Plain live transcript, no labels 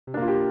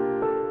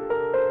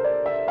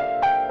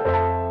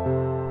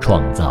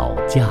创造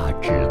价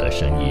值的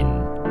声音。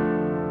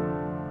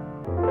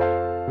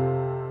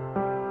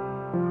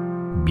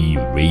Be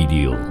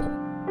Radio。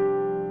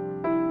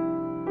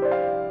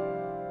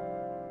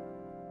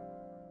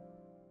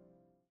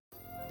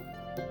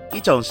一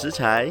种食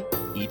材，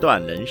一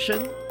段人生，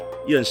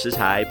用食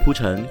材铺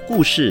成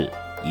故事，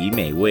以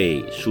美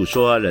味诉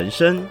说人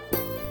生。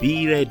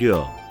Be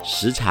Radio，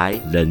 食材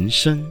人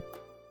生，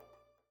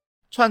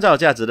创造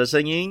价值的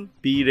声音。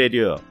Be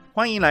Radio，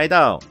 欢迎来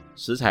到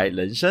食材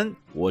人生，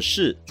我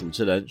是主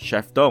持人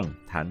Chef Dong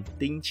谭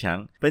丁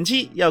强。本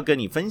期要跟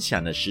你分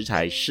享的食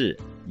材是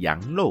羊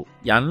肉。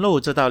羊肉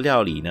这道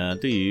料理呢，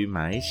对于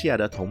马来西亚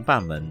的同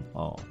伴们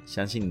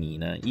相信你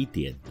呢一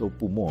点都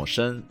不陌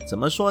生。怎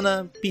么说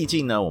呢？毕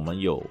竟呢，我们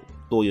有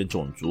多元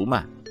种族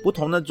嘛，不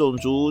同的种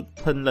族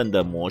烹饪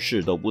的模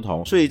式都不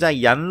同，所以在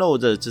羊肉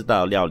的这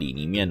道料理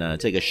里面呢，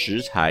这个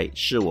食材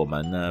是我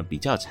们呢比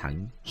较常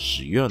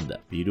使用的。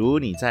比如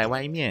你在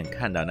外面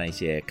看到那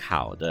些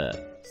烤的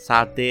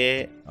沙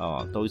爹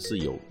都是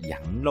有羊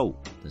肉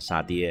的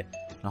沙爹，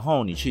然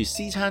后你去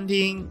西餐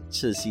厅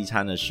吃西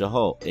餐的时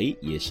候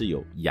也是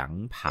有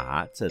羊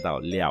扒这道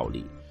料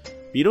理。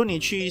比如你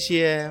去一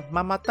些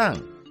妈妈档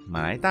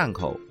马来档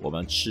口，我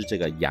们吃这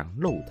个羊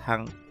肉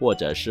汤，或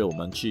者是我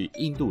们去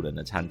印度人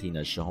的餐厅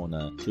的时候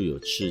呢，就有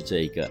吃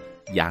这个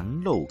羊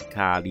肉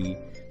咖喱。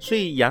所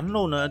以羊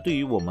肉呢，对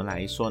于我们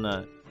来说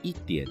呢，一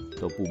点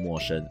都不陌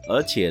生，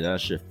而且呢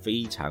是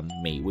非常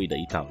美味的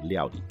一道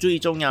料理。最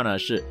重要的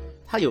是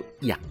它有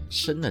养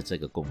生的这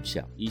个功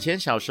效。以前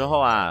小时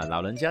候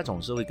老人家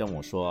总是会跟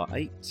我说，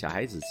小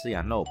孩子吃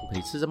羊肉不可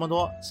以吃这么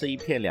多，吃一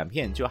片两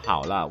片就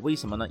好了。为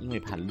什么呢？因为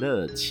怕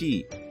热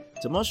气。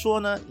怎么说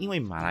呢？因为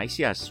马来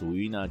西亚属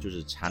于呢，就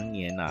是常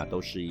年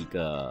都是一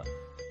个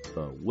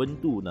温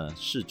度呢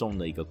适中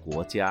的一个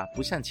国家，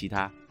不像其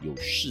他有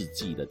四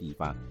季的地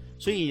方。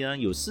所以呢，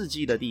有四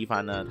季的地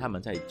方呢，他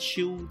们在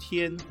秋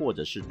天或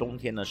者是冬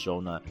天的时候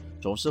呢，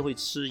总是会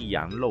吃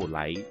羊肉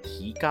来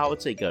提高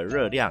这个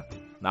热量，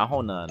然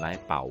后呢来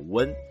保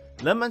温。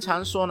人们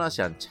常说呢，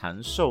想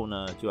长寿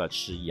呢就要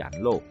吃羊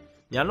肉。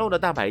羊肉的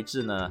蛋白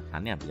质呢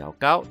含量比较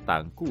高，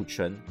胆固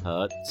醇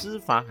和脂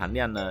肪含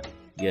量呢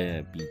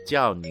也比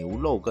较牛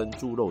肉跟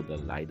猪肉的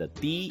来的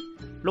低，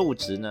肉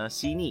质呢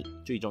细腻，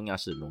最重要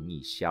是容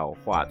易消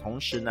化，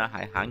同时呢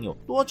还含有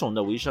多种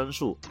的维生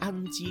素、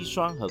氨基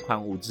酸和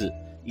矿物质，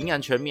营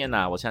养全面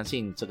我相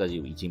信这个就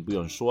已经不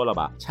用说了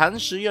吧。常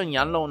食用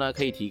羊肉呢，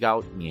可以提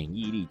高免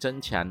疫力，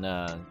增强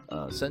呢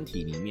身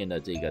体里面的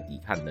这个抵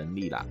抗能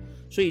力啦。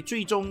所以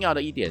最重要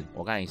的一点，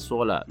我刚才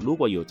说了，如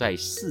果有在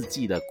四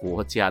季的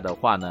国家的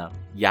话呢，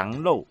羊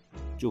肉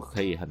就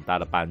可以很大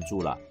的帮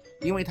助了。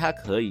因为它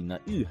可以呢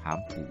御寒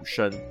补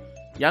身。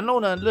羊肉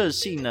呢热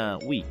性呢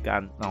味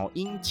甘，然后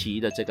因其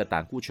的这个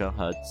胆固醇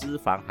和脂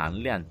肪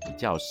含量比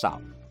较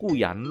少，故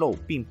羊肉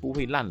并不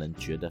会让人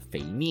觉得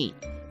肥腻。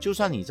就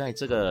算你在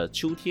这个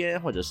秋天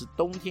或者是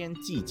冬天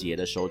季节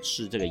的时候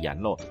吃这个羊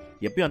肉，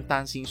也不用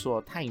担心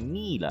说太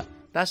腻了，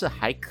但是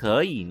还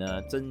可以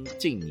呢增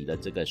进你的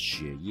这个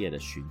血液的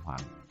循环。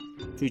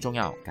最重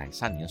要，改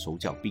善你的手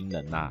脚冰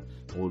冷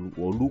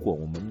如果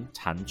我们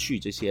常去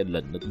这些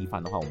冷的地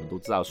方的话，我们都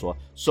知道说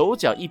手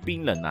脚一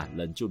冰冷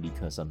人就立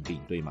刻生病，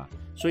对吗？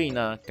所以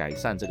呢，改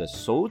善这个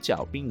手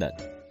脚冰冷，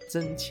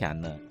增强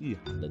呢御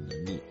寒的能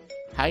力，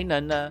还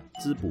能呢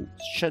滋补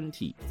身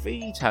体，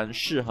非常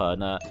适合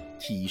呢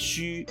体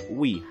虚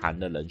畏寒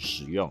的人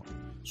使用。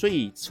所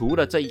以除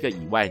了这一个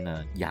以外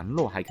呢，羊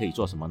肉还可以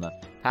做什么呢？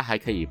它还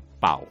可以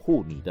保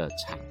护你的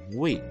肠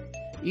胃。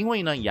因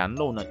为呢，羊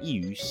肉呢易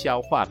于消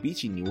化，比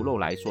起牛肉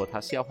来说，它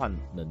消化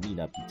能力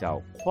呢比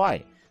较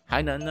快，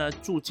还能呢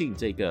促进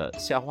这个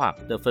消化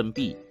的分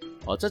泌，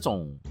这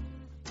种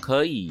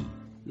可以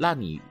让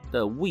你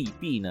的胃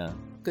壁呢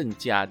更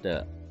加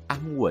的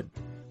安稳，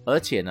而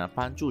且呢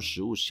帮助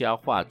食物消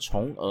化，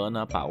从而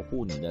呢保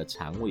护你的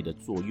肠胃的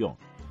作用。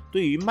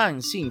对于慢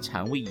性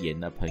肠胃炎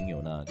的朋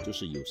友呢，就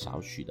是有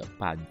少许的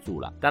帮助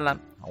了。当然，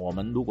我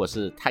们如果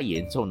是太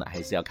严重了，还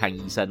是要看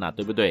医生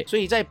对不对？所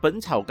以在《本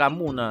草纲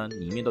目》呢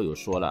里面都有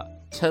说了，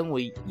称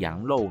为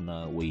羊肉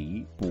呢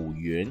为补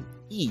元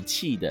益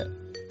气的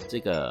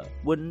这个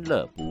温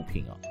热补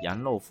品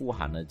羊肉富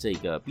含了这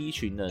个 B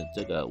群的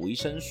这个维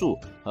生素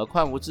和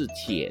矿物质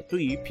铁，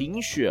对于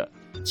贫血、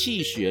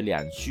气血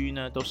两虚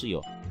呢都是有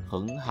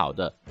很好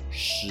的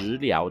食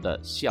疗的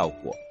效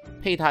果。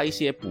配它一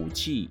些补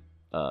气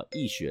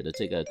益血的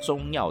这个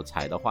中药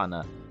材的话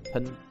呢，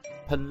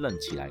烹饪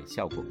起来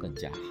效果更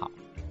加好。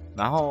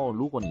然后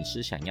如果你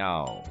是想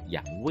要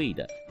养胃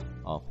的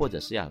或者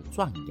是要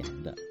壮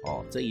阳的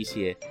这一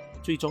些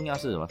最重要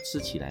是什么？吃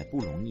起来不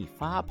容易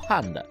发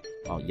胖的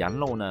羊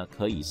肉呢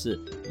可以是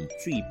你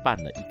最棒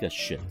的一个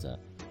选择。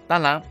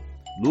当然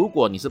如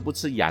果你是不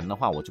吃羊的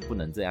话，我就不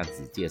能这样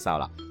子介绍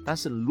了。但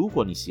是如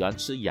果你喜欢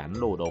吃羊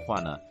肉的话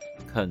呢，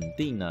肯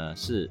定呢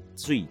是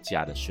最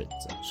佳的选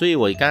择。所以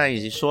我刚才已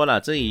经说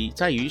了，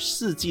在于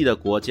四季的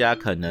国家，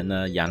可能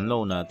呢羊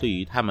肉呢对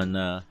于他们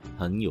呢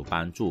很有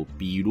帮助。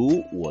比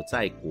如我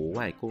在国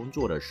外工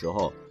作的时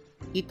候，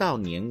一到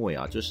年尾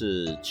啊，就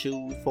是秋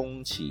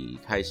风起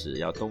开始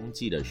要冬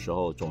季的时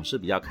候，总是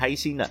比较开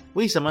心的。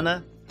为什么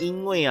呢？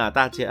因为啊，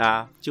大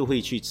家就会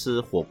去吃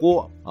火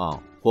锅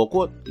啊。火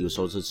锅有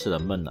时候是吃了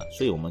闷了，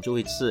所以我们就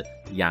会吃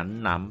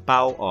羊腩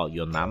包哦，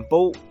有腩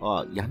包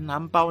哦，羊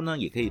腩包呢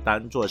也可以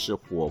当做是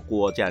火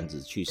锅这样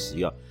子去使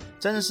用，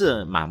真的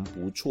是蛮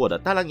不错的。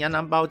当然，羊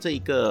腩包这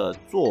个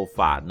做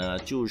法呢，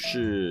就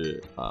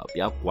是比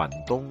较广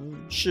东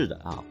式的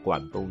啊，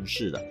广东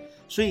式的，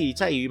所以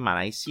在于马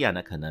来西亚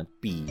呢，可能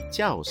比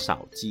较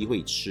少机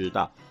会吃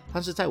到。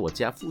但是在我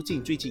家附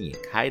近最近也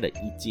开了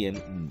一间，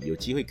有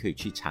机会可以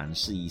去尝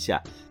试一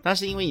下。但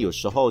是因为有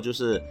时候就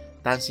是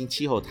担心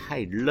气候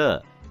太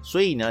热，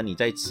所以呢，你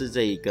在吃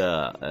这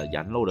个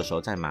羊肉的时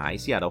候，在马来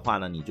西亚的话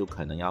呢，你就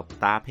可能要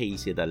搭配一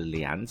些的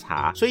凉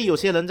茶。所以有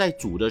些人在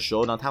煮的时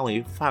候呢，他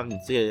会放一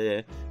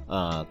些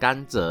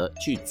甘蔗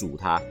去煮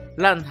它，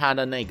让它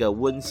的那个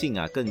温性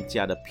啊更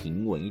加的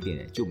平稳一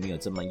点，就没有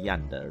这么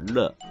样的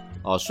热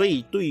哦。所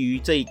以对于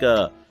这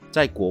个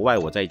在国外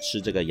我在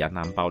吃这个羊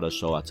腩包的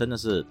时候啊，真的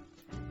是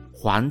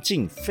环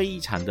境非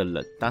常的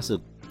冷，但是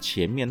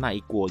前面那一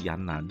锅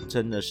羊腩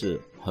真的是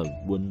很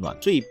温暖，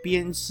所以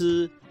边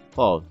吃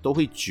都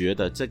会觉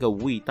得这个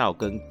味道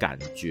跟感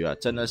觉啊，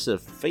真的是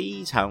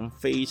非常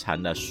非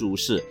常的舒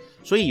适。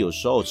所以有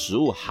时候食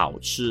物好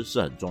吃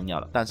是很重要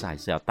的，但是还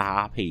是要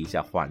搭配一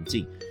下环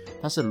境。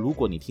但是如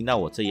果你听到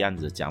我这样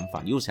子的讲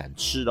法又想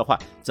吃的话，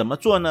怎么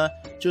做呢？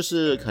就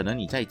是可能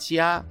你在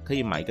家可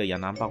以买一个羊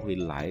腩包回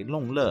来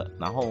弄热，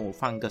然后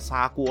放个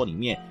砂锅里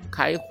面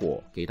开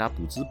火，给它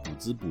补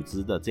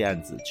滋的这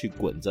样子去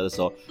滚着的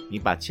时候，你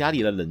把家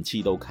里的冷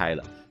气都开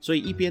了，所以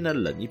一边的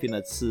冷一边的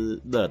吃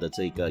热的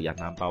这个羊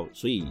腩包，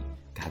所以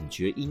感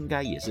觉应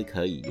该也是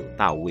可以有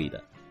到位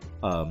的。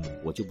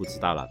我就不知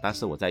道了，但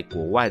是我在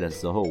国外的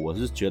时候，我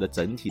是觉得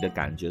整体的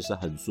感觉是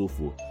很舒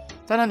服。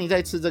当然你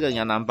在吃这个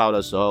羊腩包的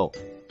时候，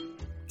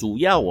主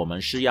要我们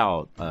是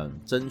要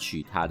争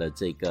取它的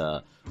这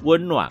个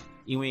温暖，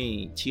因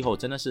为气候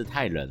真的是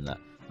太冷了。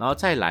然后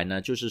再来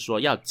呢，就是说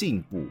要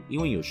进补，因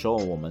为有时候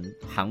我们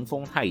寒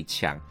风太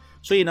强，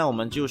所以呢我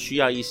们就需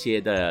要一些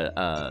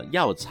的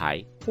药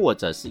材或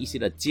者是一些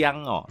的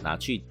姜拿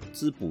去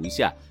滋补一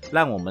下，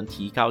让我们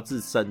提高自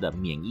身的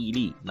免疫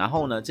力。然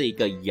后呢这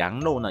个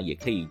羊肉呢也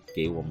可以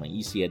给我们一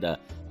些的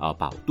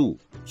饱肚，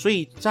所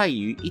以在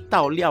于一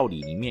道料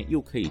理里面又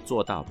可以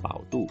做到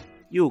饱肚，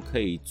又可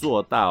以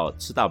做到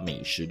吃到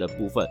美食的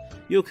部分，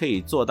又可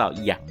以做到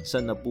养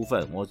生的部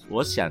分。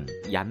我想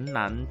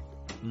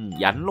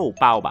羊肉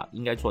包吧，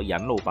应该说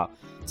羊肉包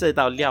这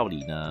道料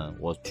理呢，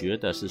我觉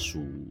得是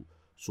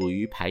属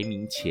于排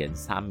名前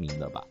3名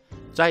的吧。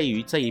在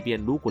于这一边，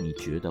如果你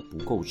觉得不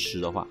够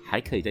吃的话，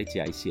还可以再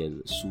加一些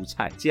蔬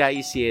菜，加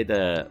一些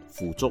的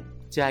腐肉，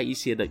加一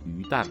些的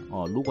鱼蛋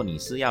如果你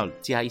是要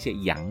加一些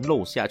羊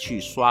肉下去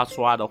刷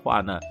的话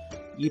呢，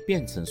一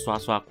变成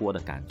刷锅的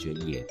感觉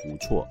也不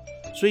错。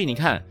所以你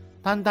看，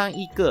单单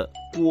一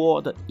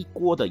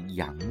锅的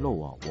羊肉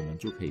我们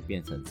就可以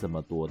变成这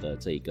么多的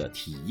这个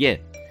体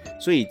验。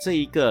所以这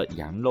一个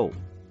羊肉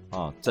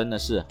真的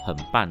是很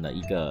棒的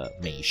一个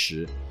美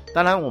食。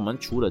当然我们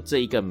除了这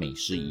一个美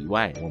食以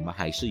外，我们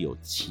还是有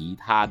其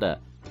他的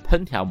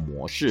烹调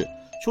模式。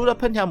除了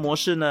烹调模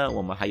式呢，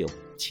我们还有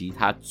其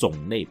他种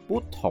类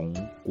不同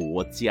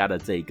国家的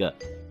这个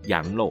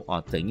羊肉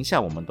等一下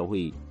我们都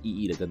会一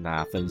一的跟大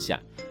家分享。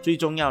最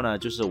重要呢，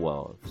就是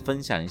我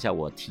分享一下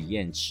我体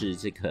验吃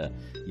这个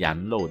羊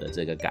肉的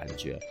这个感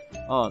觉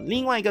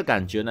另外一个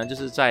感觉呢，就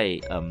是在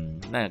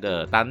那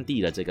个当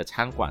地的这个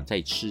餐馆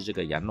在吃这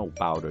个羊肉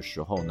包的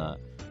时候呢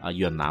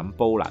羊腩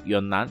煲啦，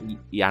羊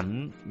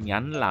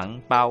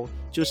腩煲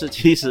就是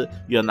其实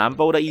羊腩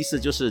煲的意思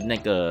就是那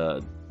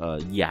个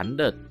羊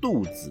的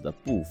肚子的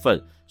部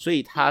分，所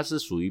以它是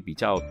属于比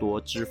较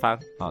多脂肪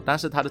但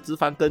是它的脂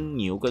肪跟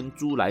牛跟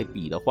猪来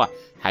比的话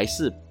还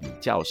是比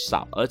较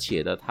少，而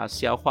且呢它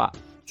消化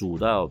煮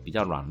到比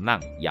较软烂，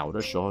咬的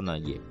时候呢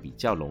也比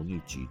较容易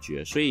咀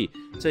嚼，所以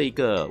这一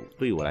个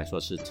对我来说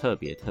是特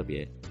别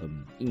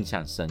印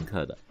象深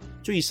刻的。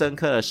最深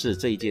刻的是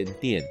这一间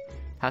店，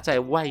它在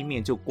外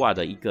面就挂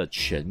着一个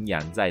全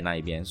羊在那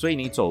边，所以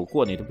你走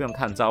过你都不用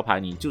看招牌，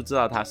你就知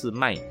道它是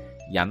卖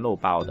羊肉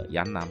包的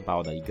羊腩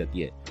包的一个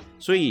店。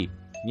所以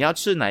你要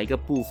吃哪一个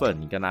部分，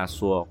你跟他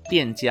说，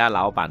店家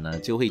老板呢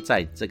就会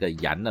在这个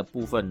羊的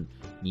部分，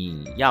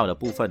你要的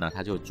部分呢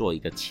他就做一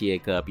个切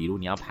割，比如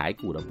你要排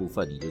骨的部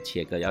分你就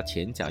切割，要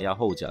前脚要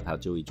后脚他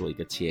就会做一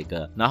个切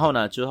割，然后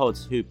呢之后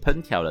去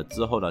烹调了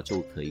之后呢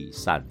就可以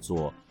上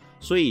桌。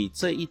所以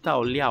这一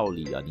道料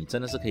理你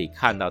真的是可以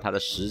看到它的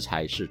食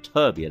材是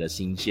特别的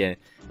新鲜，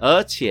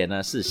而且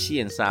呢是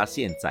现杀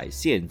现宰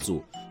现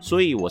煮，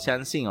所以我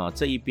相信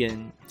这一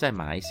边在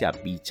马来西亚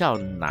比较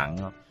难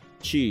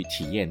去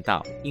体验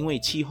到，因为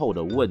气候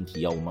的问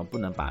题我们不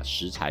能把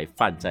食材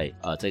放在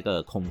这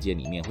个空间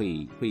里面，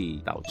会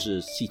导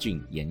致细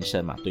菌延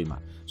伸嘛，对吗？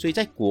所以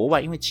在国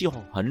外因为气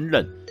候很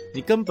冷，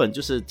你根本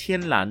就是天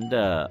然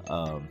的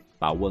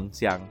保温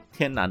箱，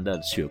天然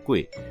的雪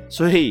柜，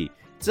所以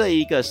这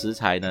一个食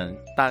材呢，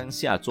当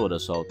下做的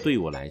时候对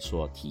我来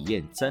说体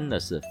验真的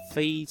是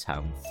非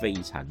常非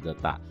常的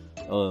大。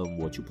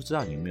我就不知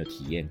道你有没有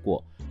体验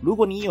过，如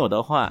果你有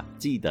的话，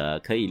记得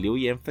可以留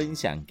言分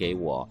享给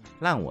我，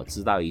让我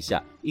知道一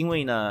下。因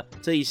为呢，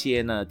这一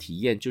些呢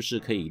体验就是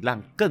可以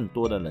让更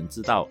多的人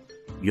知道，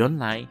原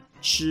来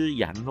吃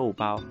羊肉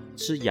包、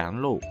吃羊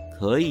肉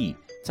可以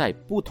在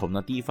不同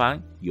的地方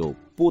有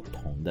不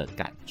同的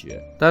感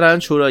觉。当然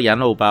除了羊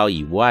肉包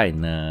以外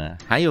呢，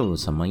还有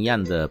什么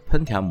样的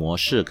烹调模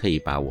式可以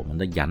把我们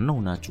的羊肉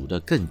呢煮得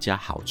更加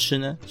好吃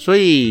呢？所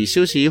以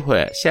休息一会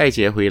儿，下一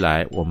节回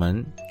来，我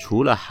们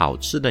除了好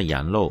吃的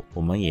羊肉，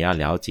我们也要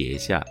了解一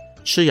下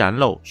吃羊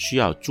肉需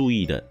要注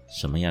意的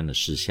什么样的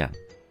事项。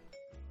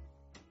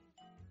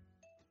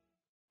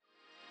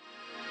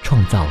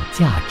创造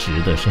价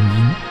值的声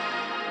音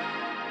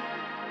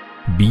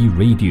B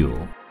Radio。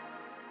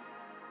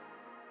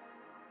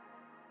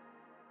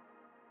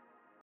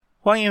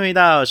欢迎回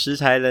到食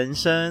材人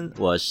生，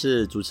我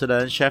是主持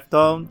人 Chef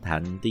东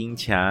谭丁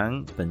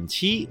强。本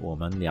期我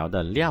们聊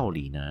的料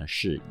理呢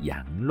是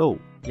羊肉。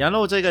羊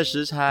肉这个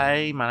食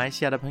材，马来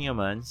西亚的朋友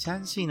们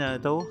相信呢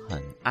都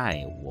很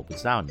爱，我不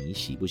知道你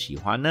喜不喜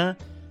欢呢？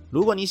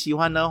如果你喜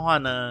欢的话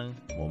呢，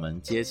我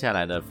们接下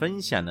来的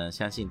分享呢，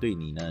相信对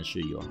你呢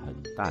是有很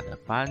大的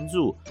帮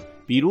助。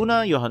比如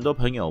呢，有很多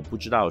朋友不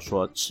知道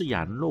说吃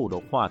羊肉的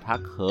话，它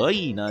可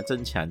以呢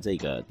增强这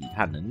个抵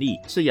抗能力；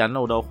吃羊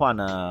肉的话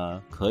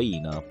呢，可以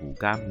呢补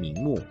肝明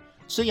目；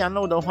吃羊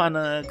肉的话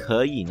呢，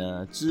可以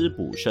呢滋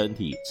补身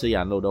体；吃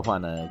羊肉的话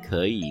呢，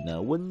可以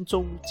呢温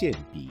中健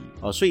脾。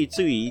所以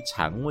对于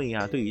肠胃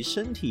啊，对于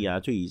身体啊，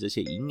对于这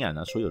些营养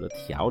啊，所有的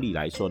调理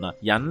来说呢，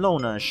羊肉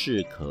呢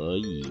是可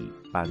以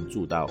帮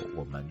助到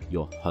我们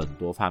有很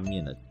多方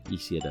面的一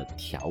些的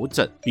调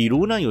整。比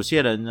如呢，有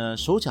些人呢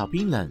手脚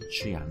冰冷，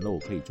吃羊肉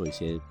可以做一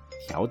些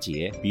调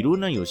节。比如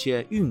呢，有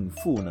些孕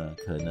妇呢，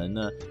可能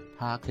呢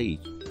她可以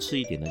吃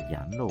一点的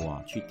羊肉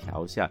啊，去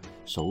调一下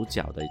手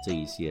脚的这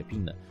一些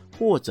冰冷。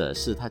或者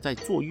是他在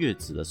坐月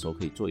子的时候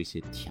可以做一些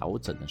调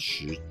整的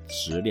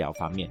食疗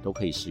方面都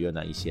可以使用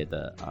的一些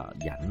的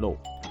羊肉。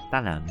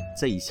当然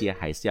这一些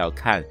还是要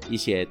看一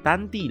些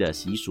当地的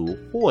习俗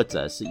或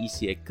者是一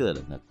些个人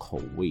的口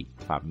味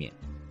方面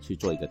去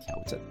做一个调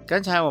整。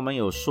刚才我们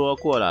有说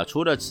过了，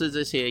除了吃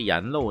这些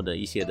羊肉的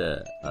一些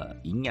的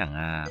营养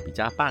啊比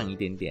较棒一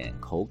点点，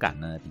口感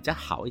呢比较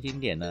好一点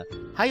点呢，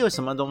还有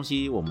什么东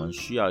西我们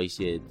需要一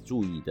些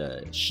注意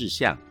的事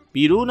项？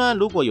比如呢，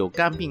如果有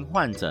肝病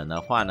患者的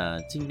话呢，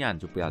尽量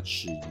就不要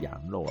吃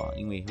羊肉啊，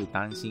因为会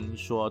担心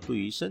说对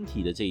于身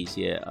体的这一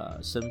些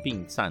生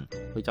病上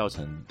会造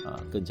成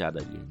更加的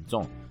严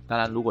重。当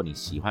然如果你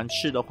喜欢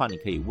吃的话，你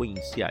可以问一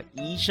下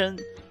医生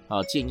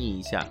建议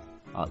一下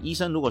医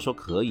生如果说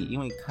可以，因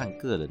为看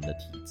个人的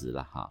体质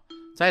了哈。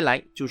再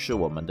来就是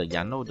我们的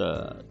羊肉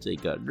的这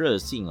个热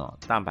性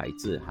蛋白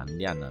质含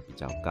量呢比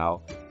较高。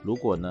如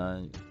果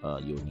呢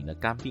有你的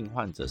肝病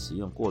患者食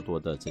用过多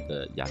的这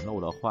个羊肉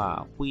的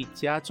话，会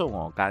加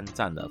重肝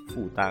脏的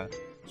负担。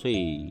所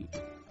以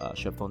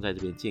Chef 东在这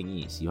边建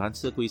议，喜欢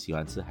吃归喜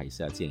欢吃，还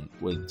是要建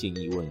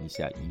议问一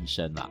下医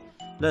生啦。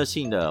热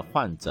性的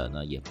患者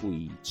呢，也不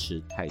宜吃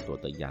太多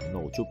的羊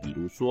肉。就比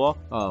如说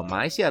马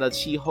来西亚的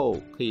气候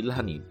可以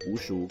让你无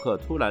时无刻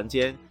突然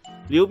间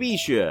流鼻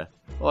血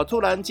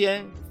突然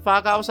间发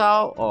高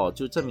烧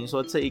就证明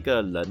说这一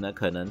个人呢，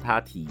可能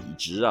他体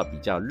质比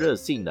较热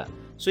性的，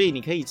所以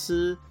你可以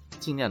吃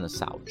尽量的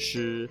少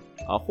吃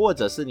或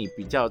者是你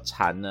比较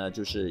常呢，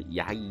就是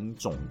牙龈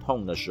肿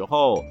痛的时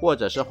候，或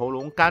者是喉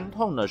咙干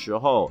痛的时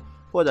候，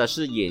或者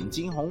是眼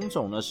睛红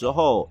肿的时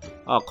候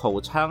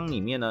口腔里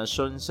面呢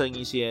生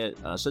一些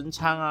生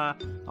疮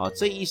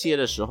这一些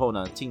的时候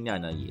呢，尽量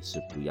呢也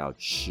是不要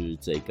吃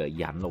这个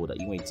羊肉的，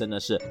因为真的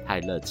是太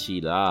热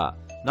气了。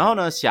然后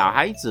呢，小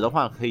孩子的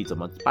话可以怎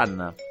么办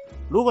呢？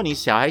如果你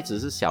小孩子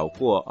是小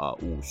过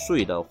5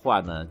岁的话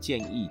呢，建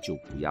议就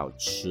不要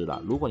吃了。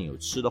如果你有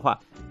吃的话，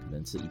可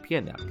能吃1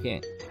片2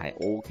片还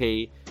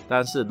OK。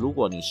但是如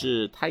果你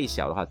是太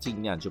小的话，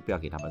尽量就不要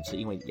给他们吃，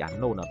因为羊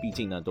肉呢毕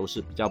竟呢都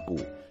是比较补，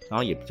然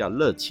后也比较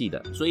热气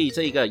的，所以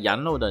这个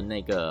羊肉的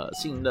那个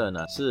性热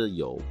呢是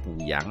有补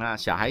阳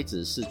小孩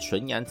子是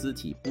纯阳之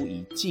体，不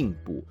宜进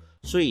补。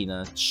所以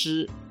呢，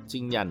吃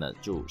尽量的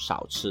就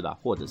少吃了，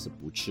或者是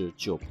不吃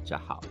就比较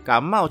好。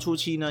感冒初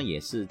期呢，也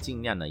是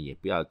尽量的也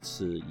不要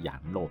吃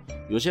羊肉。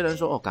有些人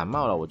说感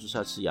冒了我就是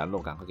要吃羊肉，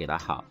赶快给它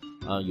好。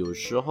有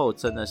时候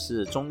真的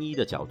是中医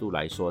的角度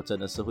来说，真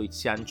的是会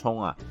相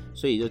冲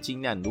所以就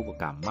尽量如果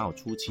感冒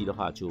初期的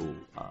话就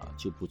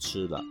不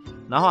吃了。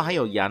然后还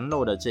有羊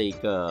肉的这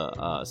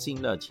个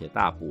性热且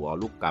大补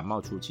如果感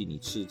冒初期你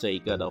吃这一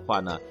个的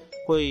话呢，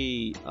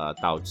会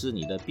导致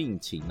你的病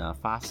情呢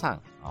发散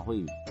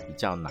会比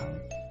较难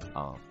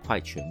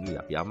快痊愈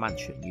比较慢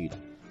痊愈的。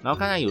然后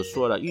刚才有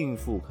说了，孕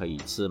妇可以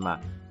吃吗？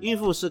孕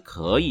妇是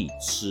可以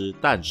吃，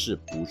但是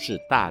不是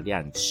大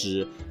量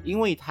吃，因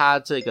为它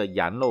这个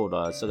羊肉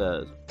的这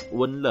个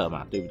温热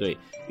嘛，对不对？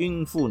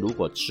孕妇如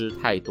果吃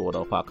太多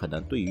的话，可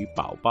能对于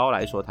宝宝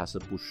来说它是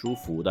不舒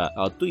服的，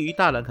对于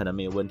大人可能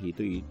没有问题，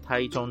对于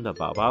胎中的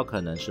宝宝可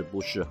能是不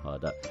适合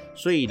的。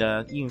所以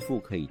呢，孕妇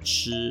可以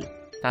吃，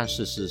但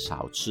是是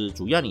少吃，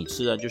主要你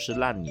吃的就是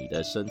让你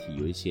的身体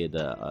有一些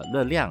的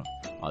热量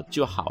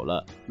就好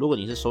了。如果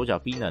你是手脚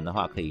冰冷的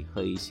话，可以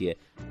喝一些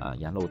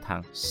羊肉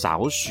汤，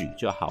少许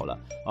就好了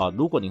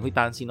如果你会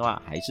担心的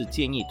话，还是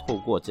建议透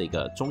过这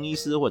个中医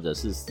师或者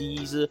是西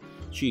医师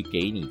去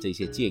给你这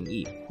些建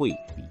议会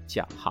比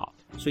较好。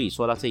所以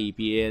说到这一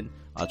边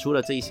除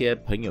了这些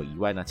朋友以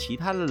外呢，其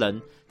他的人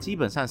基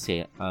本上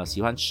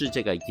喜欢吃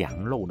这个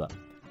羊肉的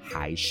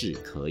还是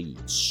可以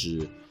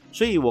吃。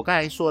所以我刚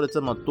才说了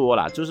这么多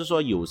啦，就是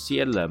说有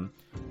些人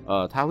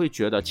他会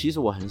觉得其实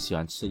我很喜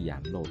欢吃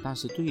羊肉，但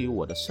是对于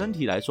我的身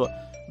体来说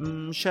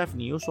chef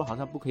你又说好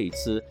像不可以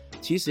吃。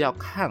其实要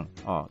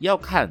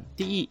看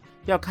第一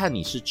要看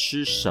你是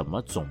吃什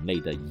么种类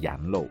的羊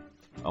肉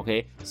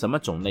，OK， 什么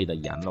种类的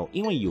羊肉？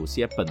因为有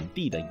些本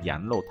地的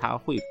羊肉它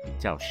会比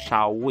较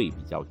骚味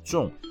比较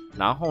重，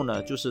然后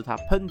呢，就是它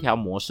烹调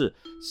模式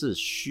是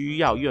需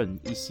要用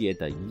一些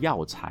的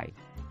药材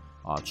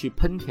去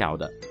烹调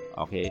的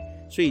 ，OK，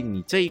 所以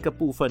你这一个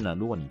部分呢，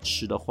如果你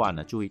吃的话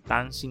呢，就会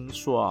担心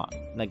说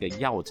那个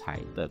药材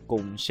的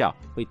功效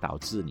会导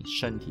致你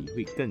身体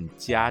会更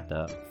加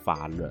的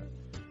发热。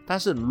但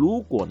是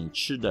如果你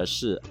吃的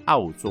是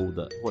澳洲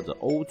的或者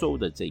欧洲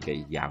的这个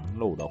羊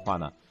肉的话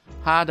呢，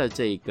它的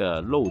这个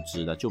肉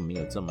质呢就没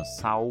有这么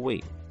骚味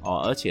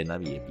而且呢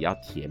也比较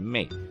甜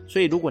美，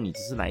所以如果你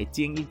只是来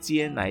煎一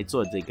煎来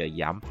做这个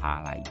羊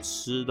扒来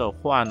吃的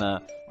话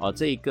呢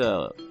这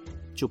个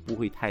就不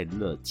会太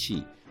热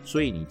气，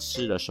所以你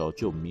吃的时候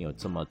就没有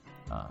这么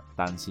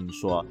担心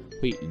说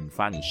会引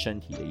发你身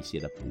体的一些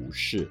的不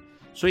适。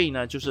所以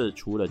呢，就是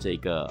除了这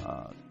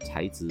个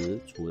材质，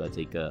除了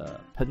这个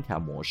烹调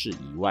模式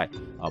以外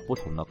不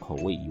同的口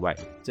味以外，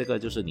这个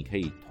就是你可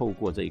以透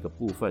过这个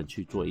部分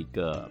去做一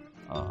个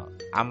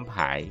安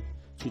排，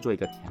去做一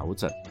个调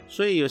整。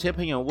所以有些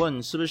朋友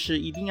问，是不是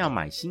一定要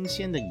买新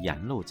鲜的羊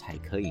肉才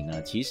可以呢？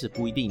其实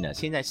不一定的，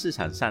现在市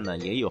场上呢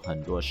也有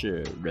很多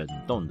是冷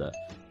冻的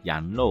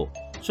羊肉，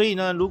所以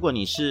呢，如果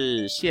你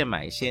是现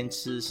买现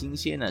吃新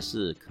鲜呢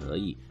是可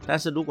以，但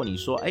是如果你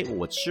说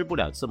我吃不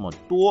了这么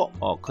多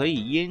可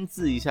以腌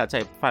制一下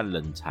再放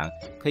冷藏，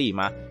可以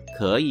吗？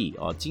可以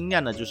尽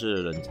量呢就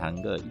是冷藏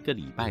个1个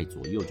礼拜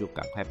左右，就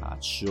赶快把它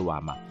吃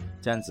完嘛，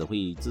这样子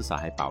会至少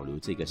还保留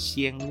这个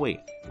鲜味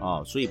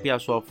所以不要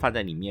说放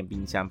在里面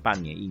冰箱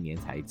半年1年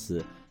才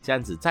吃，这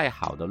样子再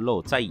好的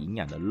肉再营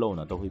养的肉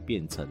呢都会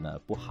变成了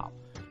不好。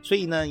所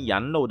以呢，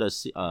羊肉的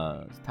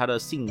它的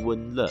性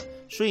温热，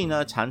所以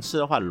呢常吃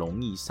的话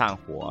容易上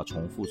火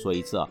重复说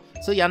一次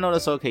吃羊肉的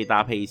时候可以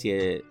搭配一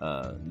些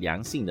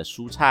凉性的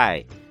蔬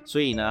菜，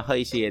所以呢喝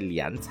一些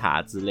凉茶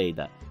之类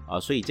的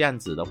所以这样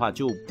子的话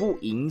就不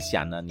影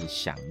响呢你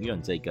享用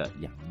这个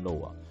羊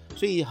肉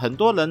所以很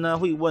多人呢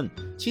会问，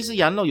其实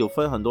羊肉有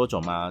分很多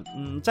种吗？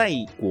在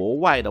国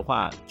外的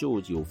话就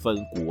有分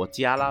国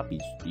家啦，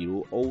比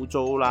如欧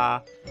洲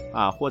啦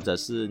或者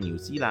是纽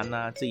西兰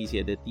啦这一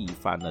些的地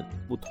方的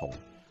不同。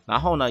然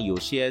后呢，有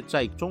些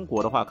在中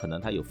国的话，可能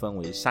它有分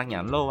为山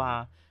羊肉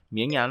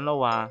绵羊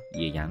肉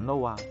野羊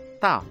肉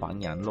大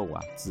黄羊肉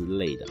之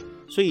类的。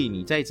所以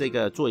你在这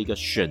个做一个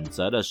选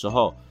择的时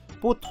候，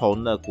不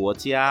同的国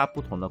家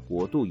不同的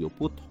国度有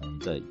不同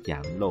的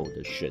羊肉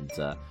的选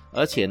择，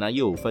而且呢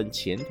又有分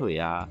前腿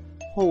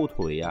后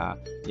腿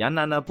羊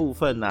腩的部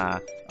分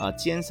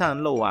肩上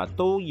肉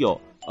都有，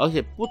而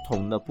且不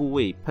同的部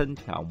位烹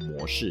调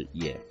模式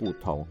也不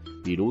同，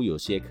比如有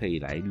些可以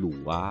来卤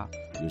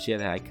有些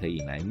还可以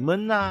来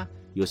焖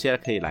有些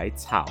可以来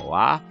炒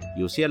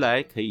有些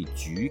来可以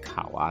焗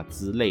烤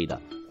之类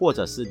的，或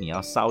者是你要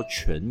烧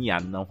全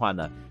羊的话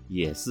呢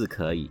也是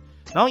可以。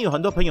然后有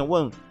很多朋友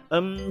问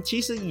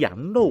其实羊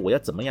肉我要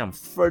怎么样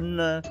分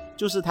呢？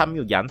就是他没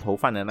有羊头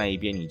放在那一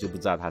边，你就不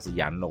知道它是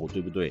羊肉，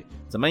对不对？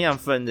怎么样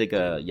分这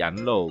个羊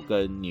肉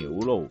跟牛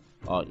肉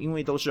因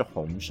为都是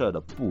红色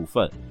的部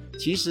分。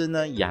其实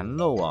呢，羊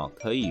肉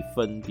可以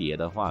分别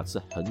的话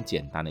是很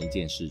简单的一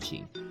件事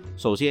情。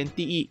首先，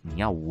第一，你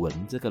要闻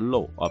这个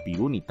肉比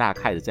如你大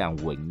概的这样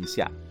闻一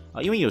下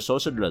因为有时候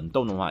是冷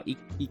冻的话，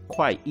一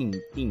块硬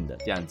硬的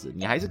这样子，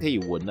你还是可以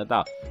闻得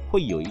到，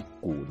会有一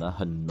股呢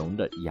很浓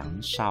的羊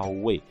骚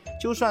味。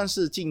就算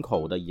是进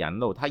口的羊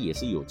肉，它也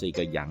是有这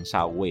个羊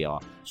骚味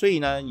所以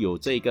呢，有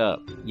这个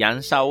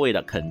羊骚味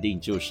的肯定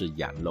就是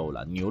羊肉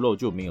了，牛肉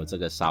就没有这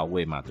个骚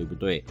味嘛，对不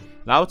对？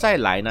然后再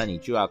来呢，你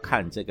就要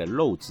看这个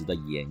肉质的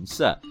颜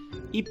色。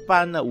一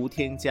般呢无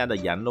添加的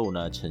羊肉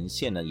呢呈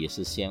现的也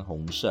是鲜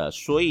红色，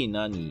所以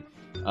呢你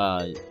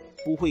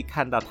不会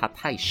看到它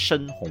太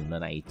深红的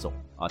那一种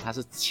它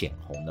是浅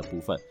红的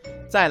部分。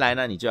再来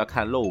呢，你就要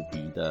看肉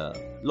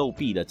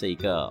壁的这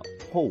个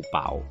厚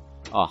薄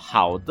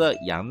好的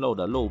羊肉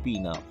的肉壁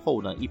呢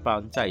厚呢一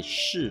般在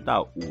4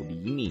到5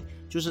厘米，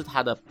就是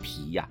它的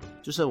皮呀，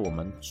就是我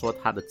们说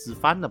它的脂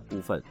肪的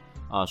部分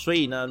所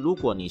以呢，如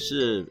果你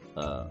是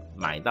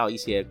买到一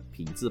些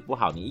品质不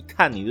好，你一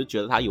看你就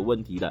觉得它有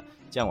问题的，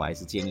这样我还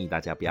是建议大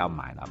家不要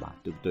买了吧，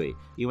对不对？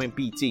因为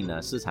毕竟呢，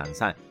市场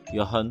上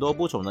有很多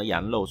不同的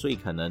羊肉，所以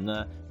可能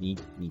呢，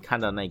你看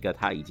到那个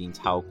它已经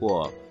超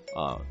过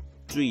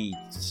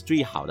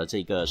最好的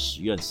这个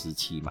使用时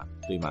期嘛，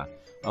对吗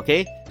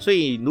 ？OK， 所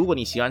以如果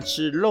你喜欢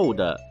吃肉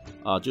的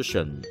就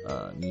选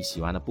你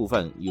喜欢的部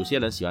分。有些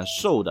人喜欢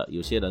瘦的，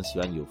有些人喜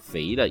欢有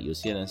肥的，有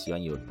些人喜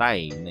欢有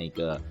带那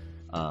个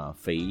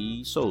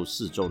肥瘦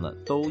适中的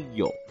都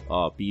有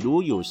比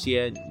如有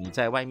些你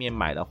在外面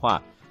买的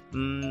话，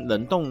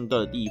冷冻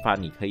的地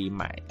方你可以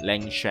买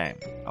lamb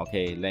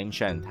shank，OK，lamb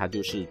shank 它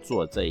就是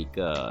做这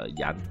个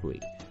羊腿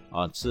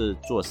是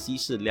做西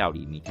式料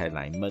理，你可以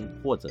来焖，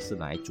或者是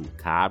来煮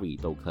curry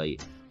都可以，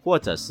或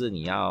者是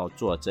你要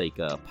做这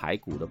个排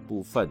骨的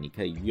部分，你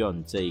可以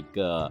用这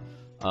个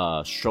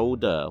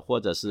shoulder 或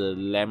者是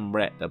lamb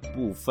leg 的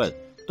部分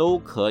都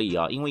可以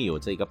因为有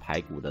这个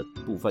排骨的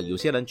部分，有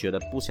些人觉得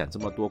不想这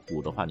么多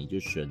骨的话，你就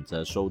选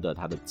择shoulder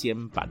它的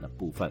肩膀的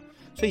部分，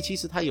所以其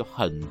实它有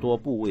很多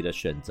部位的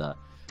选择。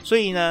所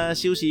以呢，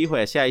休息一会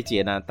儿，下一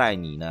节呢带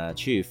你呢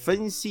去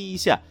分析一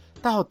下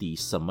到底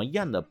什么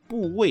样的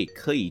部位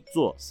可以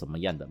做什么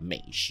样的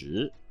美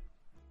食。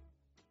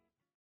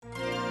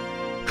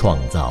创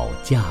造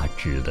价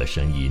值的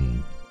声音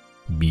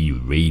 ，Be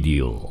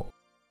Radio。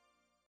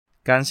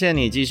感谢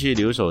你继续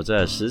留守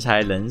这食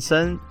材人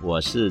生，我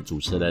是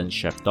主持人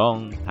Chef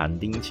Dong 谭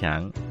丁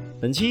强。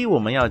本期我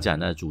们要讲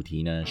的主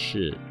题呢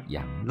是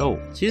羊肉。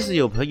其实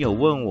有朋友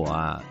问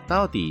我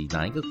到底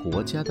哪一个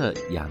国家的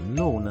羊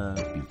肉呢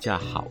比较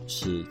好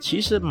吃？其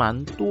实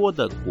蛮多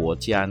的国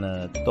家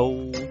呢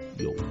都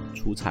有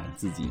出产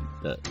自己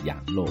的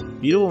羊肉，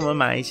比如我们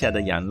马来西亚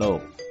的羊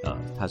肉，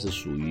它是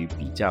属于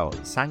比较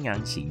山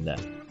羊型的。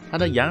它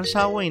的羊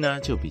骚味呢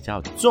就比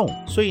较重，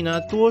所以呢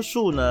多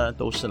数呢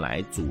都是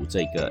来煮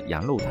这个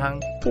羊肉汤，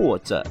或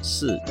者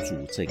是煮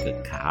这个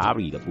咖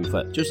喱的部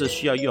分，就是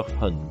需要用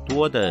很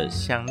多的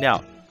香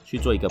料去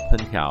做一个烹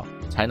调，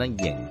才能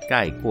掩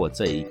盖过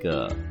这一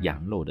个羊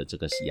肉的这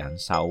个羊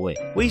骚味。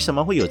为什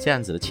么会有这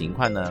样子的情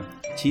况呢？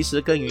其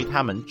实跟于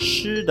他们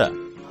吃的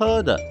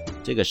喝的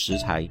这个食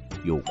材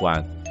有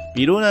关。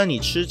比如呢，你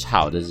吃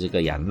炒的这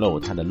个羊肉，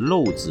它的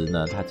肉质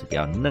呢，它比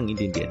较嫩一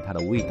点点，它的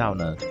味道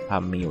呢，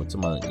它没有这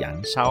么羊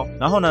骚。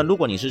然后呢，如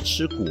果你是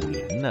吃骨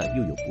粮呢，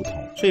又有不同。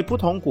所以不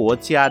同国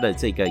家的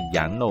这个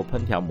羊肉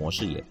烹调模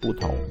式也不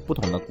同，不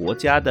同的国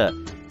家的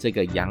这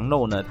个羊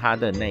肉呢，它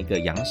的那个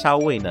羊骚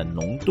味的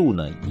浓度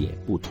呢也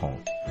不同。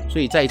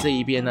所以在这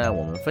一边呢，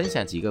我们分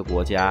享几个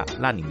国家，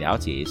让你了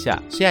解一下。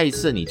下一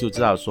次你就知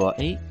道说，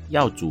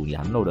要煮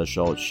羊肉的时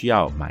候需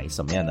要买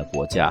什么样的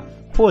国家，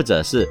或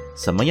者是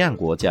什么样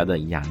国家的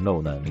羊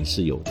肉呢？你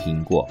是有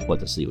听过或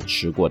者是有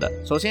吃过的。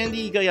首先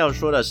第一个要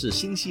说的是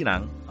新西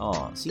兰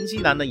新西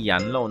兰的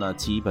羊肉呢，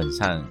基本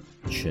上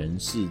全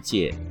世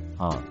界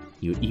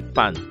有一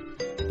半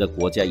的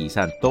国家以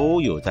上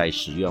都有在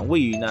使用。位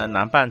于呢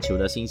南半球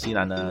的新西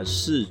兰呢，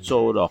四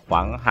周的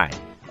环海，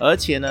而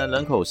且呢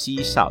人口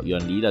稀少，远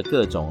离了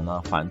各种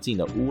呢环境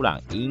的污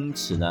染，因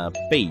此呢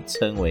被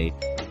称为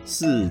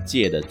世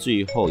界的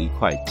最后一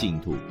块净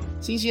土。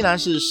新西兰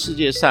是世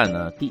界上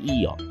呢第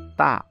一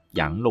大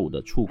羊肉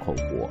的出口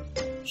国，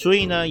所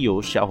以呢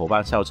有小伙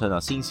伴笑称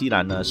新西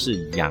兰呢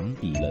是羊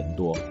比人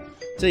多。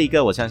这一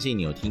个我相信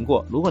你有听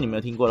过，如果你没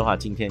有听过的话，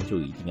今天就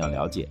一定要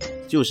了解，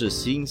就是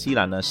新西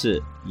兰呢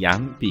是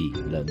羊比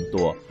人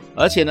多，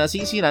而且呢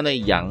新西兰的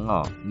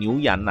羊牛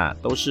羊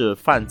都是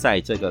放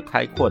在这个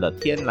开阔的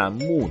天然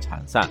牧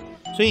场上，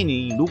所以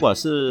你如果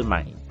是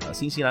买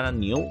新西兰的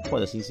牛或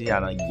者新西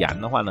兰的羊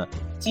的话呢，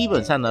基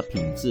本上呢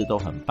品质都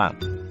很棒。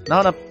然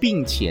后呢，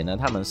并且呢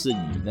他们是以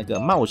那个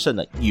茂盛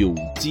的有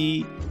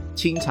机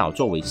青草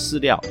作为饲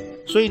料，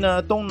所以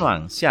呢冬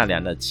暖夏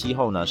凉的气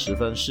候呢十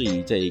分适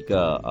宜这一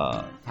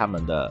个他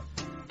们的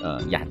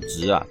养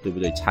殖对不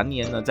对？常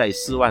年呢在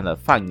室外的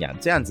放养，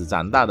这样子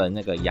长大的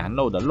那个羊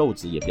肉的肉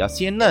质也比较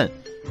鲜嫩，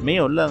没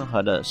有任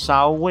何的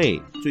骚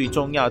味，最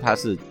重要它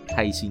是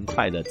开心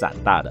快乐长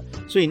大的，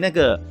所以那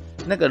个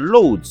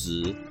肉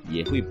质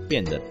也会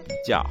变得比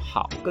较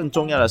好。更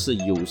重要的是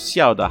有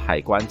效的海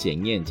关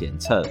检验检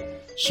测，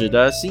使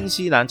得新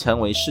西兰成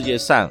为世界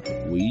上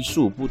为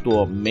数不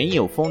多没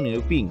有疯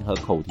牛病和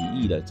口蹄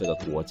疫的这个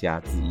国家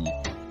之一。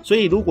所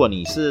以如果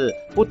你是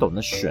不懂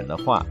得选的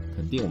话，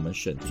肯定我们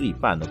选最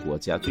棒的国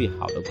家，最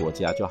好的国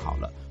家就好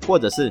了，或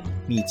者是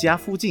你家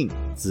附近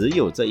只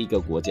有这一个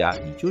国家，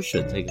你就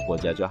选这个国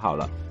家就好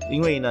了。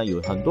因为呢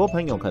有很多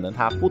朋友可能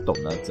他不懂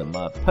得怎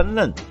么烹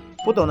饪，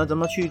不懂得怎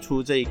么去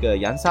除这个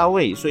羊骚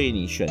味，所以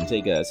你选这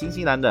个新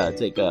西兰的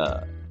这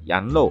个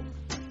羊肉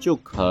就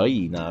可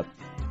以呢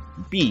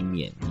避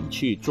免你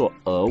去做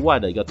额外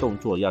的一个动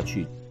作，要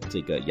去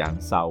这个羊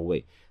骚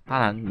味。当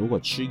然如果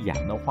吃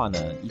羊的话呢，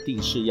一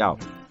定是要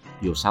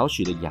有少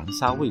许的羊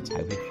骚味才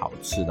会好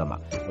吃的嘛。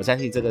我相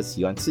信这个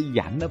喜欢吃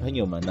羊的朋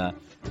友们呢，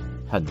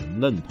很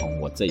认同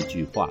我这一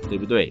句话，对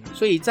不对？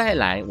所以再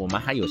来我们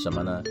还有什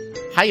么呢？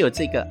还有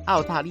这个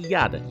澳大利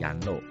亚的羊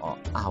肉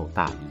澳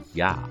大利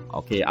亚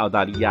OK， 澳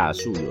大利亚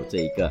素有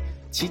这个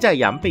骑在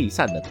羊背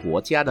上的国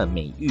家的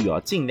美誉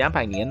近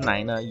200年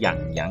来呢，养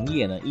羊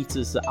业呢一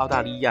直是澳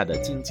大利亚的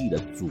经济的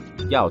主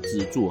要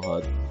支柱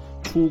和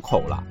出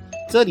口啦。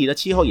这里的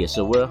气候也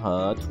是温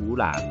和，土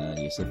壤呢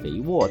也是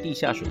肥沃，地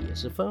下水也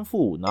是丰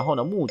富，然后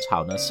呢牧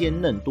草呢鲜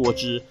嫩多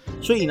汁，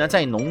所以呢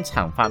在农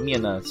场方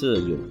面呢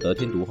是有得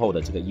天独厚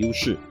的这个优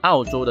势。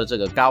澳洲的这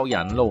个羔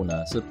羊肉呢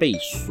是被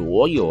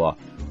所有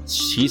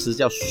其实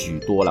叫许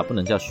多了，不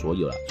能叫所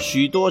有了，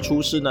许多厨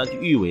师呢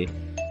誉为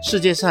世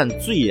界上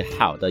最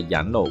好的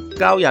羊肉。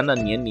羔羊的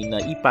年龄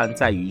呢一般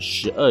在于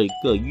12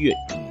个月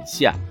以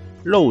下，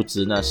肉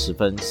质呢十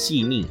分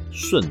细腻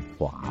顺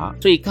滑。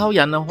所以羔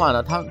羊的话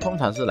呢，它通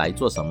常是来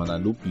做什么呢？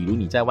比如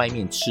你在外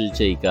面吃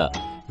这个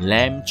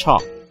lamb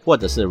chop 或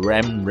者是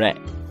ram rack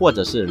或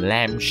者是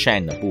lamb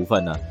shank 的部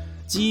分呢，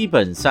基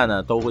本上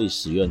呢都会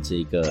使用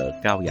这个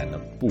羔羊的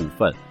部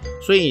分。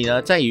所以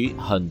呢在于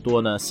很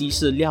多呢西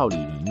式料理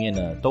里面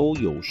呢都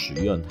有使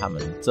用他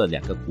们这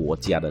2个国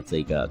家的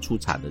这个出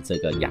产的这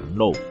个羊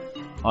肉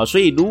所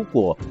以如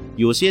果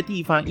有些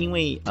地方因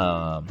为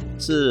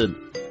是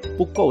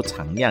不够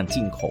产量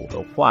进口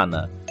的话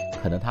呢，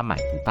可能他买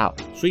不到，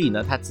所以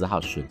呢他只好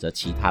选择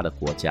其他的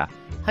国家。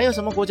还有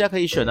什么国家可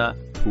以选呢？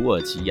土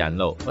耳其羊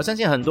肉，我相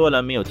信很多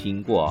人没有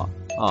听过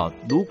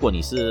如果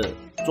你是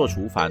做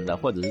厨房的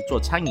或者是做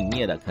餐饮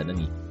业的，可能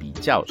你比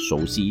较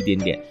熟悉一点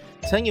点。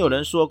曾有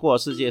人说过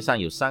世界上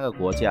有3个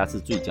国家是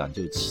最讲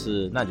究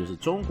吃，那就是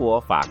中国、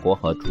法国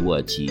和土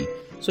耳其。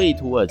所以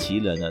土耳其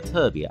人呢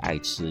特别爱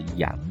吃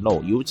羊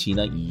肉，尤其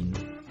呢以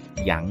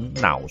羊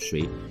脑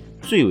髓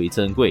最为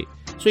珍贵，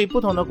所以不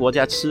同的国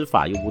家吃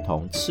法又不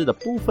同，吃的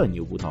部分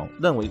又不同。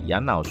认为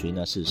羊脑髓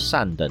呢是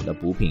上等的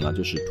补品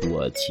就是土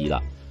耳其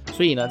了。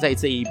所以呢在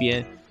这一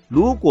边，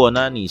如果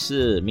呢你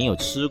是没有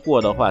吃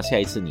过的话，下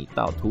一次你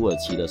到土耳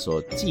其的时候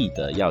记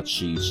得要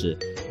吃一吃。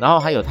然后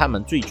还有他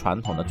们最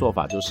传统的做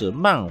法就是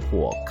慢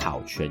火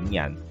烤全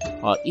羊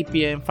一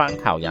边翻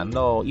烤羊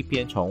肉，一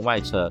边从外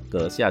侧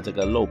割下这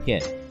个肉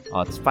片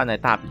放在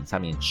大饼上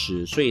面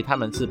吃，所以他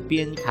们是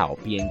边烤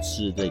边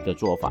吃的一个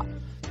做法。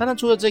当然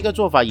除了这个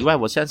做法以外，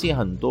我相信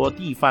很多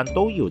地方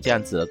都有这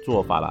样子的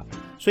做法了。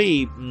所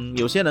以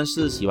有些人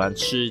是喜欢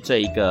吃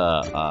这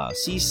个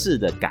西式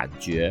的感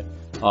觉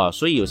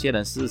所以有些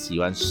人是喜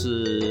欢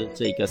吃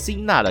这个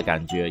辛辣的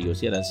感觉，有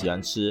些人喜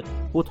欢吃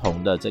不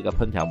同的这个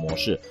烹调模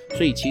式。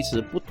所以其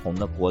实不同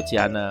的国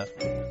家呢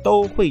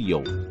都会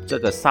有这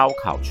个烧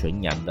烤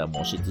全羊的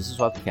模式，只是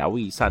说调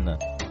味上呢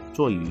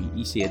做于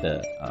一些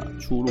的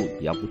出入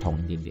比较不同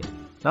一点点。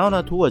然后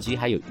呢土耳其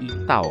还有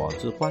一道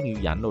就是关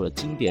于羊肉的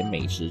经典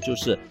美食，就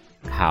是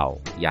烤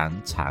羊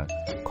肠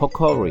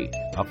kokori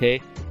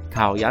OK，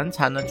 烤羊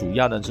肠呢主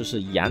要呢就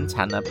是羊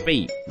肠呢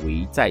被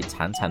围在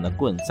长长的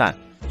棍上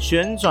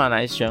旋转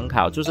来旋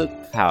烤，就是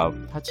烤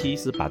它其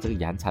实把这个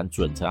羊肠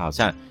准成好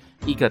像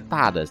一个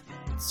大的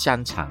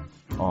香肠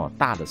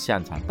大的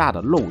香肠，大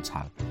的肉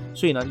肠，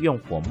所以呢用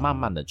火慢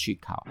慢的去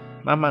烤，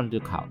慢慢的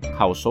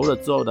烤熟了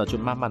之后呢就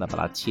慢慢的把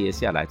它切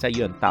下来，再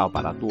用刀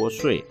把它剁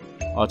碎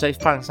再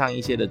放上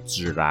一些的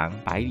孜然、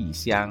百里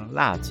香、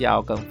辣椒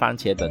跟番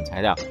茄等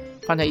材料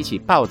放在一起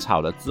爆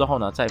炒了之后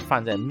呢再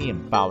放在面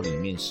包里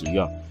面使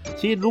用。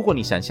其实如果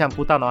你想象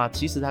不到的话，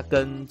其实它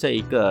跟这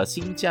个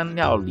新疆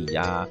料理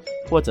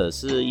或者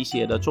是一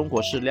些的中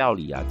国式料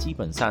理基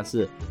本上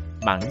是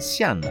蛮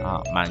像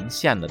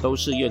的都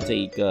是用这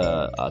一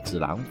个孜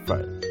然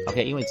粉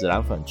OK， 因为孜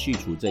然粉去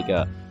除这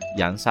个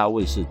羊骚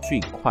味是最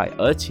快，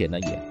而且呢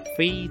也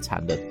非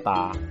常的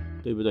搭，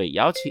对不对？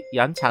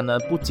羊肠呢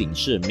不仅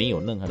是没有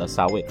任何的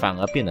骚味，反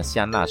而变得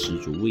香辣十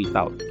足，味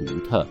道独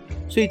特。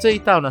所以这一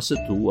道呢是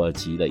土耳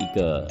其的一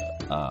个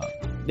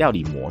料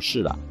理模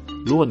式了。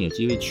如果你有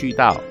机会去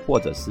到或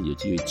者是有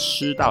机会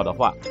吃到的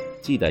话，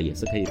记得也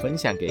是可以分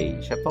享给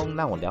小峰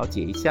让我了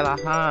解一下啦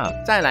哈。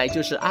再来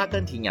就是阿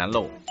根廷羊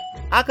肉。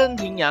阿根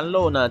廷羊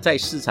肉呢在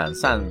市场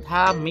上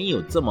它没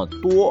有这么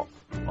多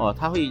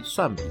它会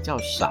算比较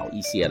少一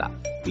些啦，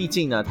毕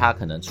竟呢它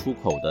可能出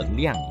口的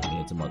量也没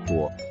有这么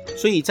多。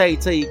所以在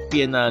这一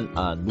边呢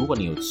如果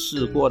你有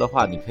吃过的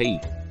话，你可以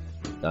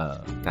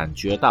感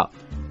觉到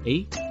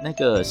那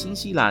个新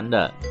西兰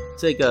的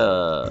这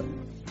个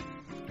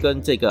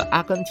跟这个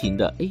阿根廷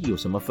的有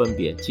什么分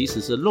别？其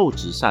实是肉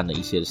质上的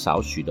一些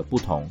少许的不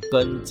同，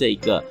跟这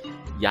个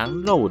羊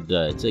肉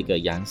的这个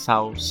羊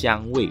骚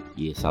香味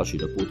也少许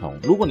的不同。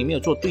如果你没有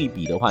做对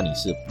比的话你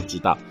是不知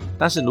道，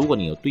但是如果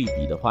你有对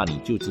比的话，你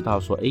就知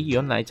道说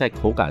原来在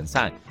口感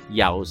上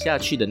咬下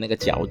去的那个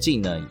嚼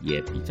劲呢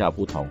也比较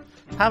不同。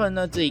他们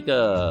呢这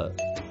个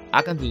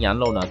阿根廷羊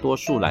肉呢多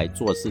数来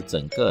做是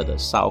整个的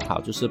烧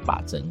烤，就是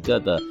把整个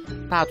的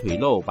大腿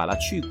肉把它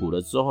去骨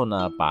了之后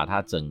呢，把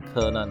它整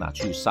颗呢拿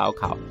去烧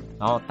烤，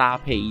然后搭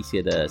配一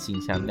些的辛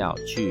香料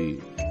去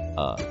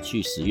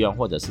食用，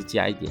或者是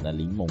加一点的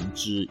柠檬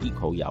汁，一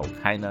口咬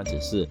开呢只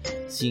是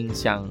辛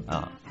香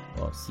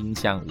馨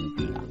香无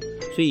比啦。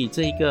所以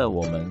这一个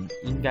我们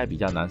应该比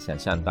较难想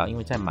象到，因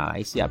为在马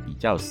来西亚比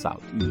较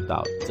少遇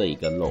到这一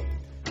个肉。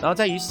然后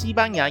在于西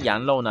班牙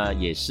羊肉呢，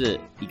也是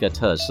一个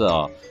特色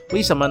哦。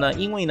为什么呢？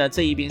因为呢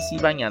这一边西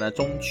班牙呢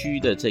中区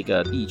的这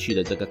个地区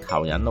的这个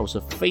烤羊肉是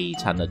非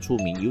常的出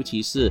名，尤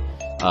其是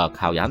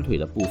烤羊腿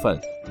的部分。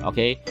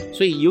OK，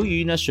 所以由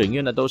于呢沈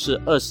院呢都是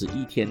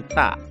21天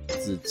大，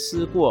只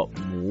吃过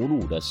母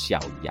乳的小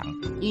羊，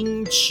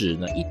因此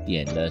呢一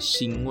点的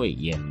腥味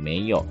也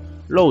没有，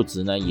肉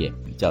质呢也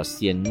比较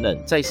鲜嫩。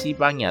在西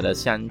班牙的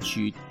山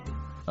区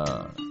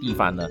地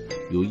方呢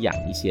有养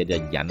一些的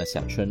羊的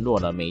小村落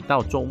呢，每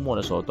到周末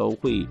的时候都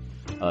会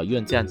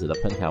用这样子的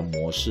烹调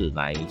模式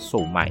来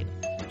售卖的，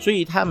所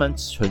以他们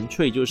纯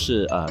粹就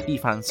是地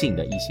方性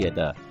的一些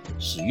的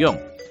使用，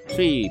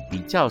所以比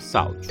较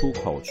少出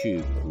口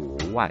去国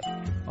外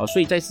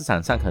所以在市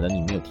场上可能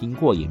你没有听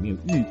过也没有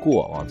遇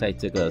过在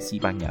这个西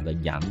班牙的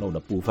羊肉的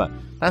部分，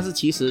但是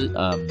其实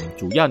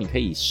主要你可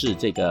以试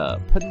这个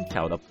烹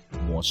调的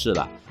模式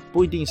啦，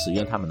不一定使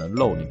用他们的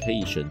肉，你可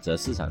以选择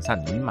市场上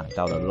你买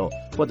到的肉，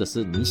或者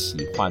是你喜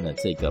欢的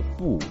这个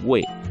部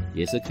位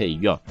也是可以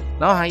用。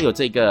然后还有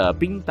这个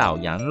冰岛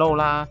羊肉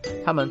啦，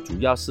他们主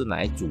要是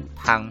来煮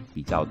汤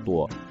比较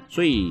多，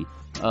所以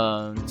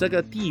这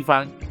个地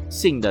方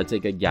性的这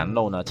个羊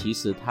肉呢，其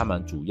实他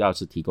们主要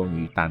是提供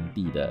于当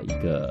地的一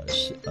个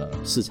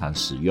市场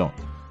使用，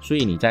所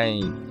以你在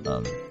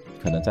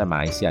可能在马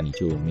来西亚你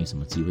就没什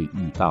么机会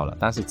遇到了，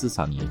但是至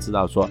少你也知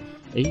道说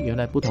原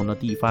来不同的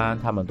地方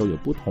他们都有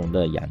不同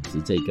的养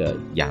殖这个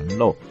羊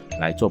肉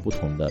来做不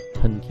同的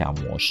烹调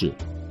模式，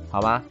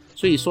好吧？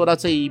所以说到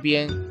这一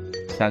边，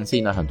相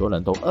信呢很多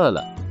人都饿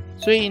了，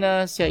所以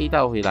呢下一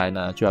道回来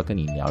呢就要跟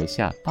你聊一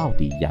下，到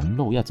底羊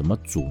肉要怎么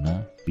煮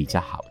呢比较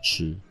好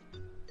吃。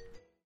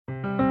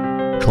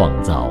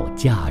创造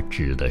价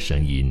值的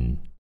声音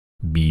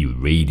Be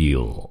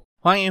Radio，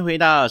欢迎回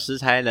到食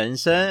材人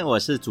生，我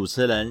是主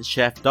持人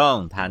Chef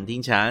Dong 谭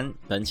丁强。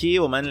本期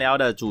我们聊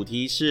的主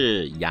题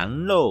是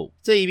羊肉，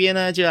这一边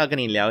呢就要跟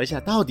你聊一下，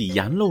到底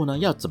羊肉呢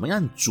要怎么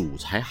样煮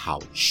才好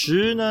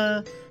吃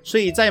呢？所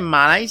以在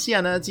马来西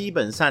亚呢，基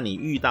本上你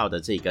遇到的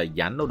这个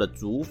羊肉的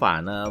煮法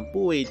呢，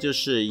部位就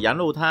是羊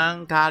肉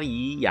汤、咖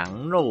喱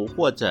羊肉，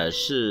或者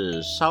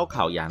是烧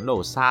烤羊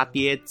肉、沙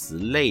爹之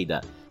类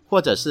的，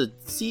或者是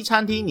西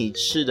餐厅你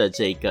吃的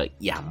这个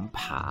羊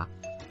扒。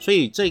所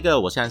以这个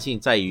我相信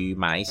在于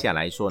马来西亚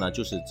来说呢，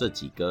就是这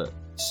几个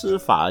吃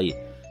法而已。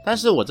但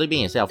是我这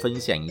边也是要分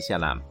享一下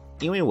啦，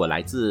因为我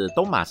来自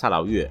东马沙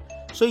劳越，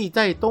所以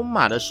在东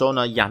马的时候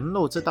呢，羊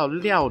肉这道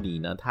料理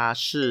呢，它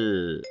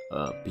是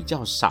比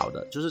较少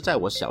的，就是在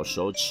我小时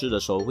候吃的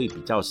时候会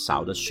比较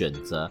少的选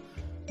择。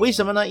为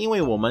什么呢？因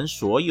为我们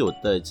所有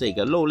的这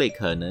个肉类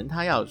可能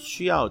它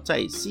需要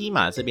在西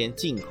马这边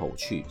进口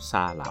去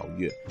沙劳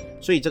越，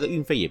所以这个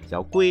运费也比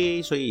较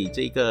贵，所以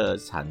这个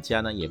厂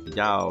家呢也比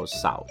较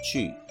少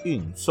去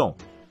运送，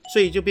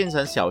所以就变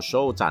成小时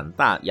候长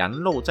大，羊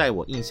肉在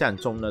我印象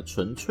中呢，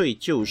纯粹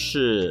就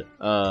是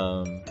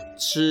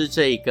吃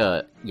这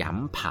个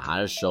羊扒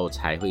的时候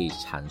才会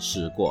尝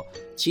试过，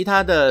其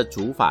他的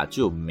煮法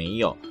就没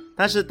有。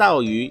但是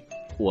到于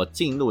我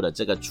进入了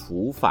这个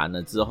厨房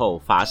了之后，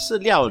法式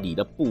料理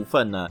的部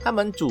分呢，他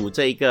们煮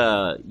这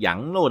个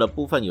羊肉的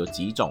部分有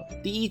几种。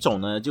第一种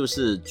呢就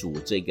是煮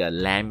这个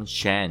lamb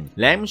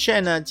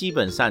shank 呢基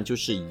本上就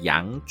是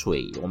羊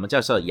腿，我们叫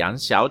做羊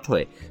小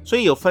腿，所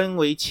以有分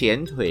为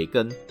前腿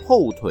跟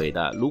后腿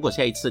的。如果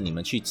下一次你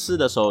们去吃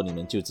的时候，你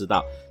们就知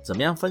道怎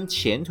么样分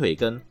前腿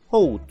跟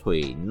后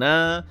腿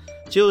呢？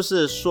就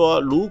是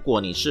说如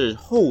果你是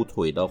后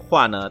腿的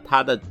话呢，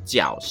它的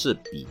脚是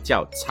比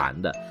较长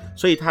的，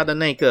所以它的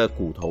那个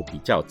骨头比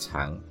较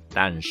长，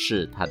但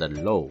是它的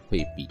肉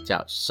会比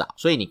较少，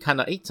所以你看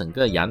到整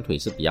个羊腿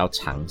是比较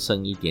长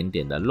身一点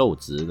点的，肉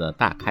质呢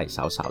大概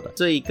少少的，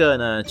这一个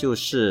呢就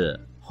是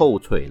后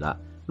腿了。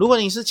如果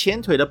你是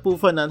前腿的部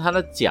分呢，它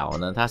的脚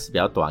呢它是比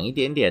较短一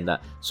点点的，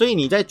所以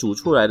你在煮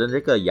出来的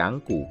这个羊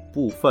骨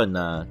部分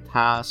呢，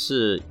它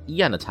是一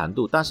样的长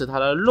度，但是它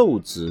的肉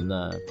质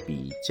呢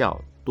比较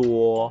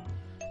多，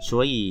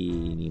所以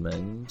你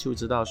们就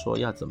知道说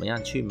要怎么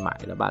样去买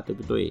了吧，对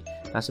不对？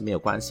但是没有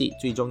关系，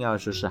最重要的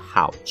就是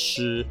好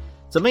吃。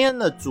怎么样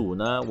的煮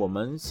呢？我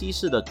们西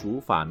式的煮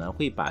法呢，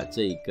会把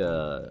这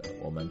个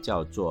我们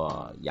叫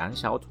做羊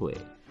小腿，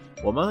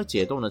我们会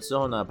解冻了之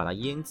后呢，把它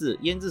腌制。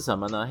腌制什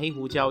么呢？黑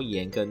胡椒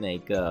盐跟那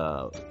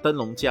个灯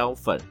笼椒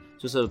粉，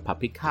就是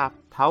paprika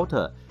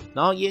powder。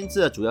然后腌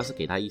制主要是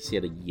给它一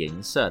些的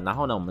颜色，然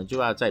后呢，我们就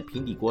要在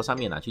平底锅上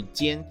面拿去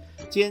煎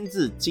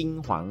至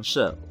金黄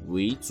色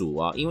为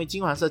主因为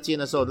金黄色煎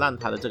的时候，让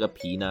它的这个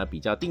皮呢比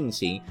较定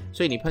型，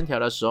所以你烹调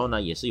的时候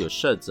呢也是有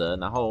色泽，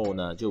然后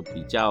呢就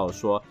比较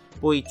说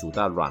不会煮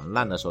到软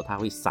烂的时候它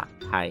会散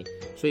开，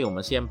所以我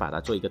们先把它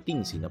做一个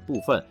定型的部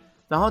分。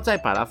然后再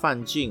把它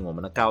放进我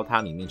们的高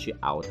汤里面去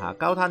熬它，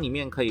高汤里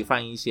面可以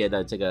放一些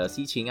的这个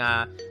西芹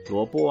啊、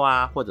萝卜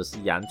啊，或者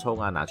是洋葱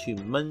啊，拿去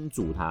焖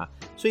煮它。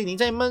所以你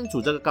在焖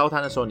煮这个高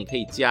汤的时候，你可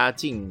以加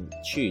进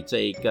去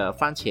这个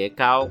番茄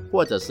膏，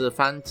或者是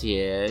番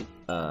茄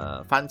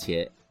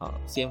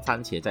鲜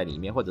番茄在里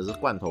面，或者是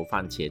罐头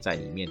番茄在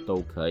里面都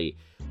可以。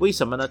为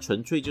什么呢？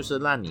纯粹就是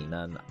让你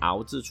呢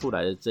熬制出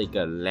来的这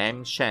个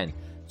lamb shank，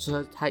 就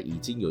是它已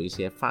经有一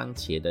些番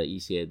茄的一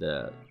些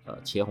的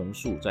茄红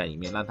素在里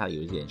面，让它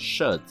有一点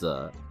色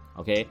泽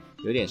 ，OK，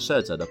 有点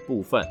色泽的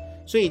部分。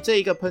所以这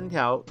一个烹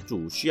调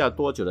煮需要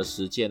多久的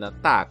时间呢？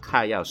大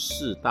概要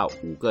4到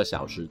5个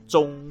小时，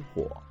中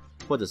火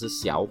或者是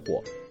小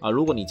火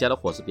如果你家的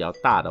火是比较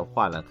大的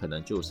话呢，可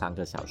能就3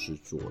个小时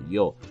左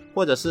右。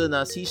或者是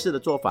呢西式的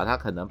做法，它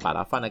可能把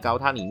它放在高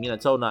汤里面了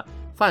之后呢，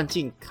放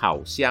进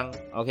烤箱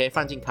 ，OK，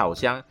 放进烤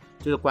箱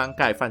就是关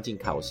盖放进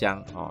烤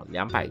箱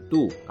200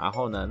度，然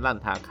后呢让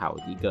它烤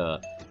一个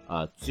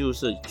就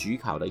是焗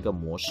烤的一个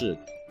模式，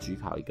焗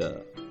烤一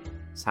个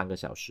3个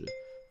小时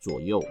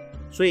左右。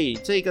所以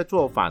这个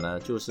做法呢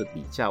就是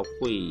比较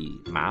会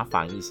麻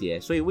烦一些。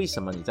所以为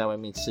什么你在外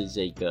面吃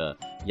这个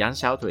羊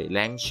小腿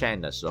lamb shank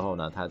的时候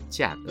呢，它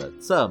价格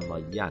这么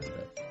样的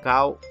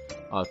高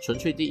纯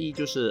粹第一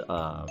就是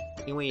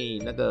因为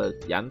那个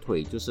羊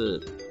腿就是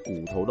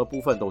骨头的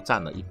部分都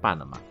占了一半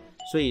了嘛，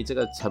所以这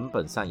个成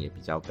本上也比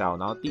较高。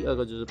然后第二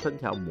个就是烹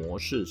调模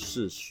式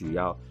是需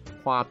要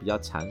花比较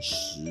长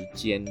时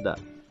间的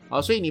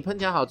所以你烹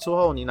调好之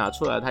后，你拿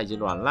出来它已经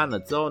软烂了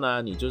之后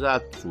呢，你就是要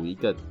煮一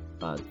个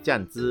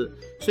酱汁。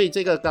所以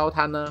这个高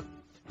汤呢，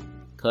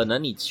可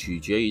能你取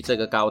决于这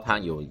个高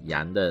汤有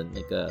羊的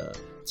那个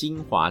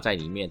精华在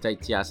里面，再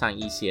加上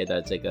一些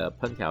的这个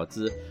烹调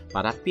汁，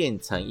把它变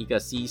成一个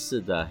西式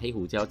的黑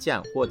胡椒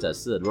酱，或者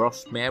是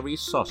rosemary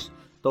sauce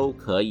都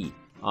可以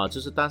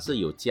就是但是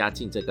有加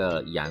进这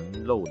个羊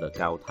肉的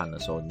高汤的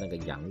时候，那个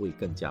羊味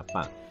更加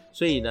棒。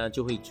所以呢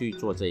就会去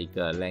做这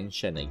个 lamb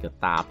shank 的一个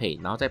搭配，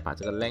然后再把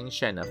这个 lamb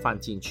shank 呢放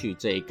进去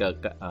这个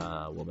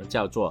我们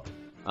叫做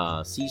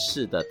西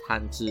式的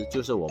汤汁，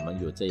就是我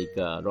们有这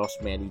个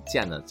rosemary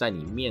酱呢在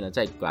里面呢，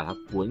再把它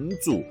滚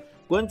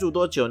煮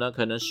多久呢？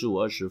可能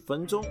15-20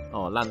分钟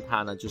让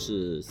它呢就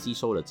是吸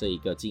收了这一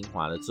个精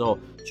华了之后，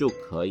就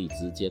可以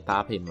直接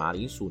搭配马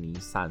铃薯泥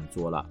上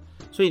桌了。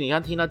所以你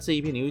看听到这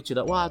一篇，你会觉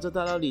得哇，这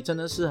道料理真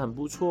的是很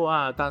不错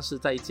啊！但是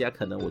在家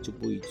可能我就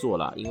不会做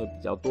了，因为比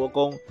较多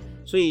工。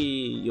所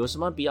以有什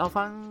么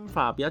方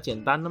法比较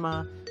简单的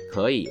吗？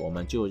可以，我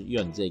们就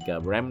用这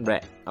个 ram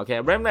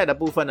leg。OK，ram leg 的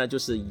部分呢就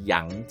是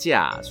羊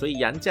架，所以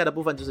羊架的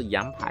部分就是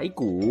羊排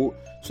骨。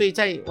所以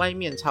在外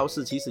面超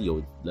市其实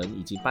有人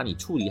已经帮你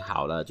处理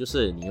好了，就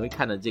是你会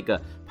看到这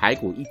个排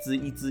骨一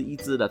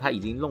只的，它已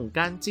经弄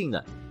干净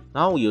了。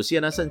然后有些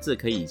呢甚至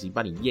可以已经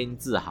帮你腌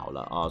制好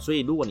了所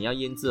以如果你要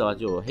腌制的话，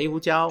就有黑胡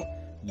椒、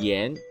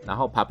盐，然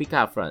后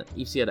paprika 粉，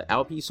一些的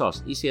LP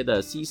sauce， 一些的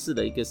西式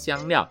的一个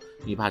香料，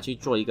你把它去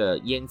做一个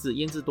腌制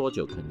多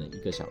久？可能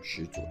1个小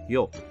时左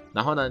右。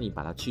然后呢你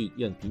把它去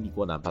用平底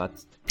锅呢把它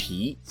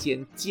皮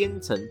先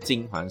煎成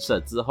金黄色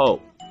之后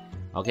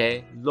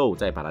OK， 肉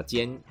再把它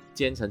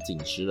煎成紧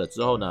实了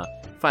之后呢，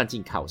放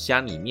进烤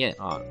箱里面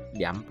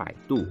200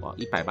度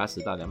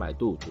180到200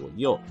度左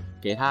右，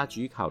给它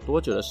焗烤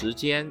多久的时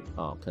间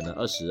可能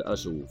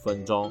20-25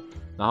分钟。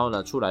然后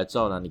呢出来之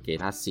后呢，你给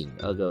它醒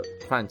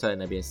放在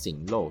那边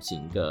醒肉，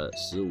醒个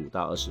15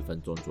到20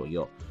分钟左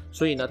右。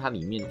所以呢它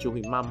里面就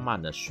会慢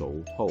慢的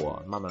熟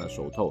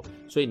透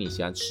所以你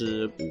喜欢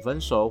吃5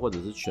分熟或者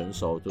是全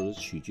熟，都是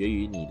取决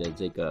于你的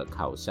这个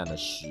烤箱的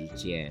时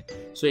间。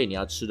所以你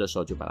要吃的时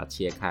候就把它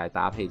切开，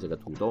搭配这个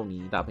土豆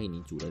泥，搭配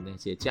你煮的那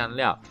些酱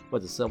料，或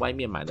者是外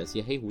面买的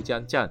些黑胡椒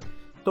酱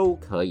都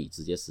可以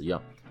直接使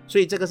用。所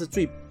以这个是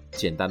最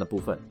简单的部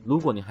分。如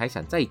果你还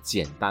想再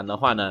简单的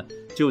话呢，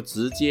就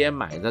直接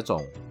买这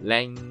种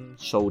lamb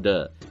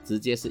shoulder， 直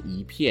接是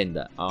一片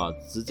的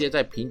直接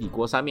在平底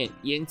锅上面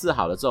腌制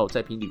好了之后，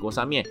在平底锅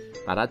上面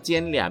把它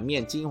煎2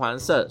面金黄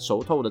色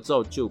熟透了之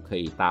后就可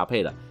以搭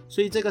配了。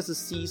所以这个是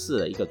西式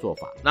的一个做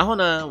法。然后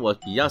呢我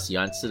比较喜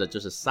欢吃的就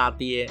是沙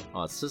爹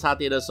吃沙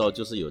爹的时候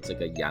就是有这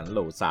个羊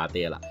肉沙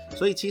爹了。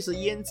所以其实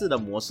腌制的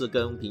模式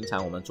跟平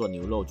常我们做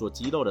牛肉做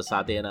鸡肉的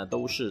沙爹呢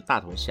都是大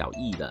同小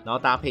异的，然后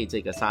搭配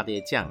这个沙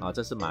爹酱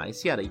这是马来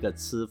西亚的一个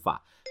吃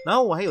法。然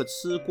后我还有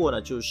吃过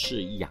呢就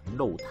是羊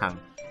肉汤，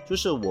就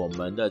是我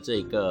们的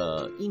这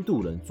个印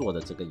度人做的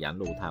这个羊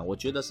肉汤，我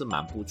觉得是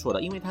蛮不错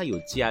的，因为它有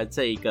加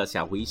这个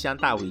小茴香、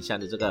大茴香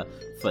的这个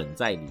粉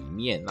在里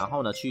面，然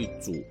后呢去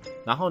煮，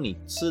然后你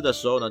吃的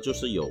时候呢就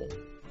是有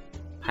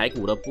排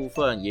骨的部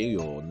分，也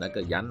有那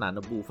个羊腩的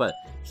部分，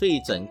所以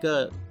整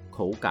个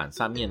口感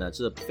上面呢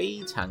是非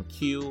常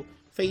Q，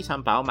 非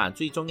常饱满。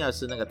最重要的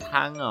是那个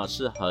汤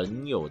是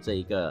很有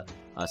这个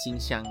辛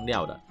香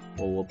料的。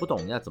我不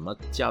懂要怎么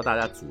教大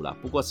家煮了，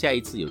不过下一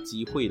次有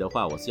机会的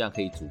话，我希望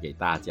可以煮给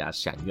大家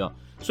享用。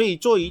所以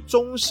作为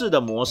中式的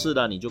模式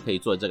呢，你就可以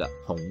做这个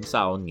红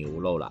烧牛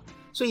肉了。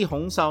所以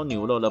红烧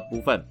牛肉的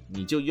部分，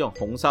你就用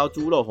红烧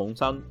猪肉、红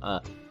烧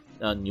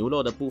牛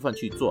肉的部分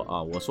去做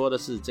我说的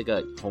是这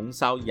个红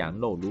烧羊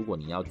肉，如果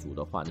你要煮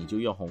的话，你就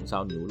用红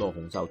烧牛肉、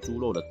红烧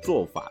猪肉的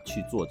做法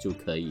去做就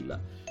可以了。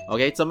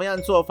OK， 怎么样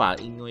做法？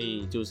因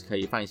为就是可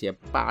以放一些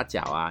八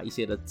角一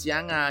些的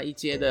姜一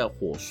些的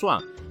火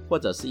蒜，或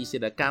者是一些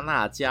的干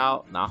辣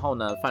椒，然后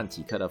呢放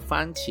几颗的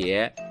番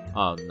茄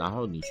然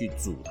后你去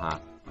煮它。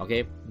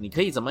OK， 你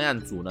可以怎么样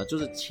煮呢？就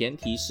是前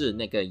提是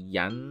那个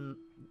羊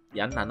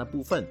腩的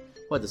部分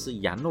或者是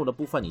羊肉的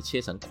部分，你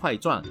切成块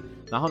状，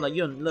然后呢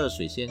用热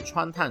水先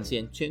汆烫，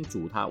先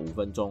煮它5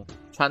分钟，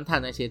汆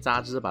烫那些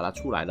渣汁，把它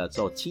出来了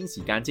之后清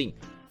洗干净，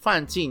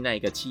放进那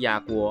个气压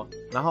锅，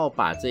然后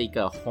把这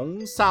个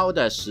红烧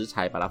的食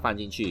材把它放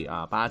进去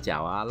啊，八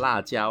角啊、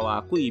辣椒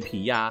啊、桂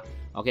皮啊。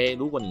OK，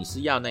 如果你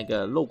是要那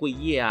个肉桂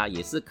叶啊，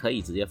也是可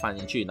以直接放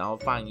进去，然后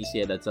放一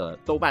些的这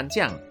豆瓣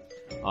酱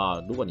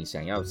如果你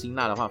想要辛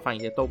辣的话，放一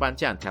些豆瓣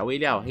酱、调味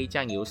料、黑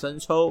酱油、生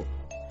抽。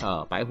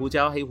白胡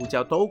椒、黑胡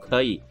椒都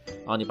可以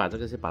你把这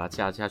个把它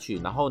加下去，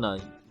然后呢，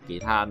给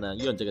它呢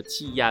用这个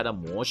气压的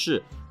模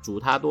式煮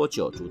它多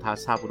久？煮它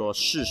差不多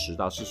40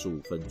到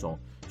45分钟。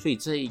所以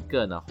这一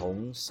个呢，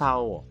红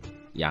烧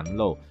羊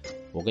肉，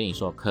我跟你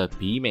说，可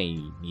媲美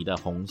你的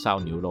红烧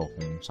牛肉、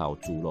红烧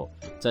猪肉，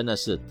真的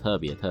是特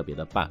别特别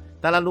的棒。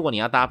当然，如果你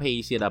要搭配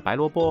一些的白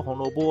萝卜、红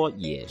萝卜，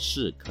也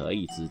是可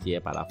以直接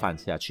把它放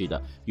下去的。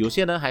有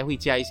些人还会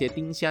加一些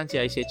丁香，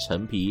加一些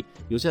陈皮，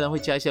有些人会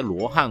加一些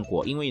罗汉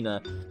果，因为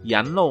呢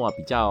羊肉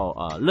比较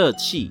热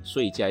气，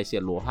所以加一些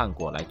罗汉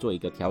果来做一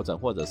个调整，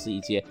或者是一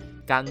些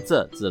甘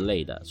蔗之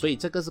类的。所以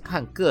这个是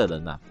看个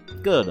人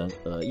个人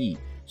而异。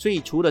所以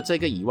除了这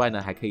个以外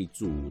呢，还可以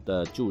煮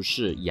的就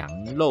是羊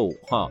肉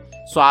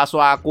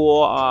刷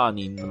锅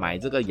你买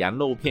这个羊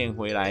肉片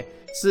回来，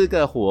吃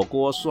个火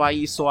锅刷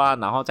一刷，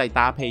然后再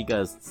搭配一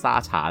个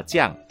沙茶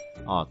酱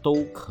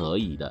都可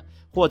以的。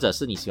或者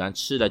是你喜欢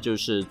吃的就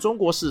是中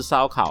国式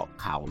烧烤，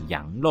烤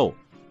羊肉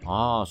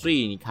所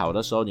以你烤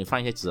的时候，你放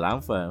一些孜然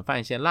粉，放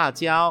一些辣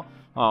椒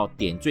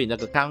点缀那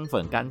个干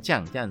粉、干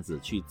酱，这样子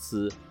去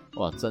吃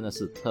真的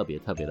是特别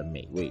特别的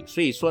美味。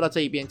所以说到这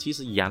一边，其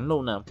实羊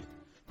肉呢，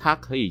它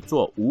可以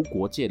做无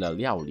国界的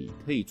料理，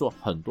可以做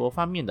很多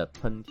方面的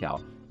烹调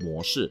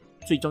模式。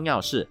最重要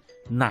的是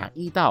哪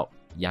一道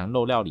羊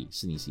肉料理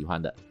是你喜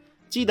欢的？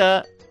记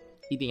得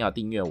一定要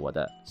订阅我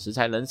的食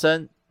材人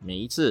生，每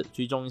一次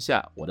追踪一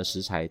下我的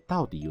食材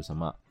到底有什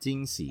么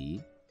惊喜。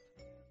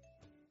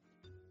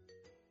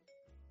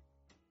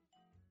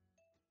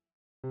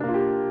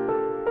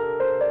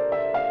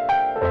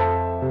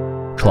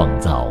创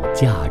造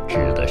价值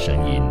的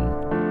声音。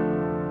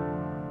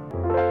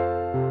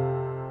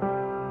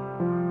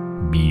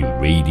B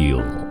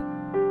Radio。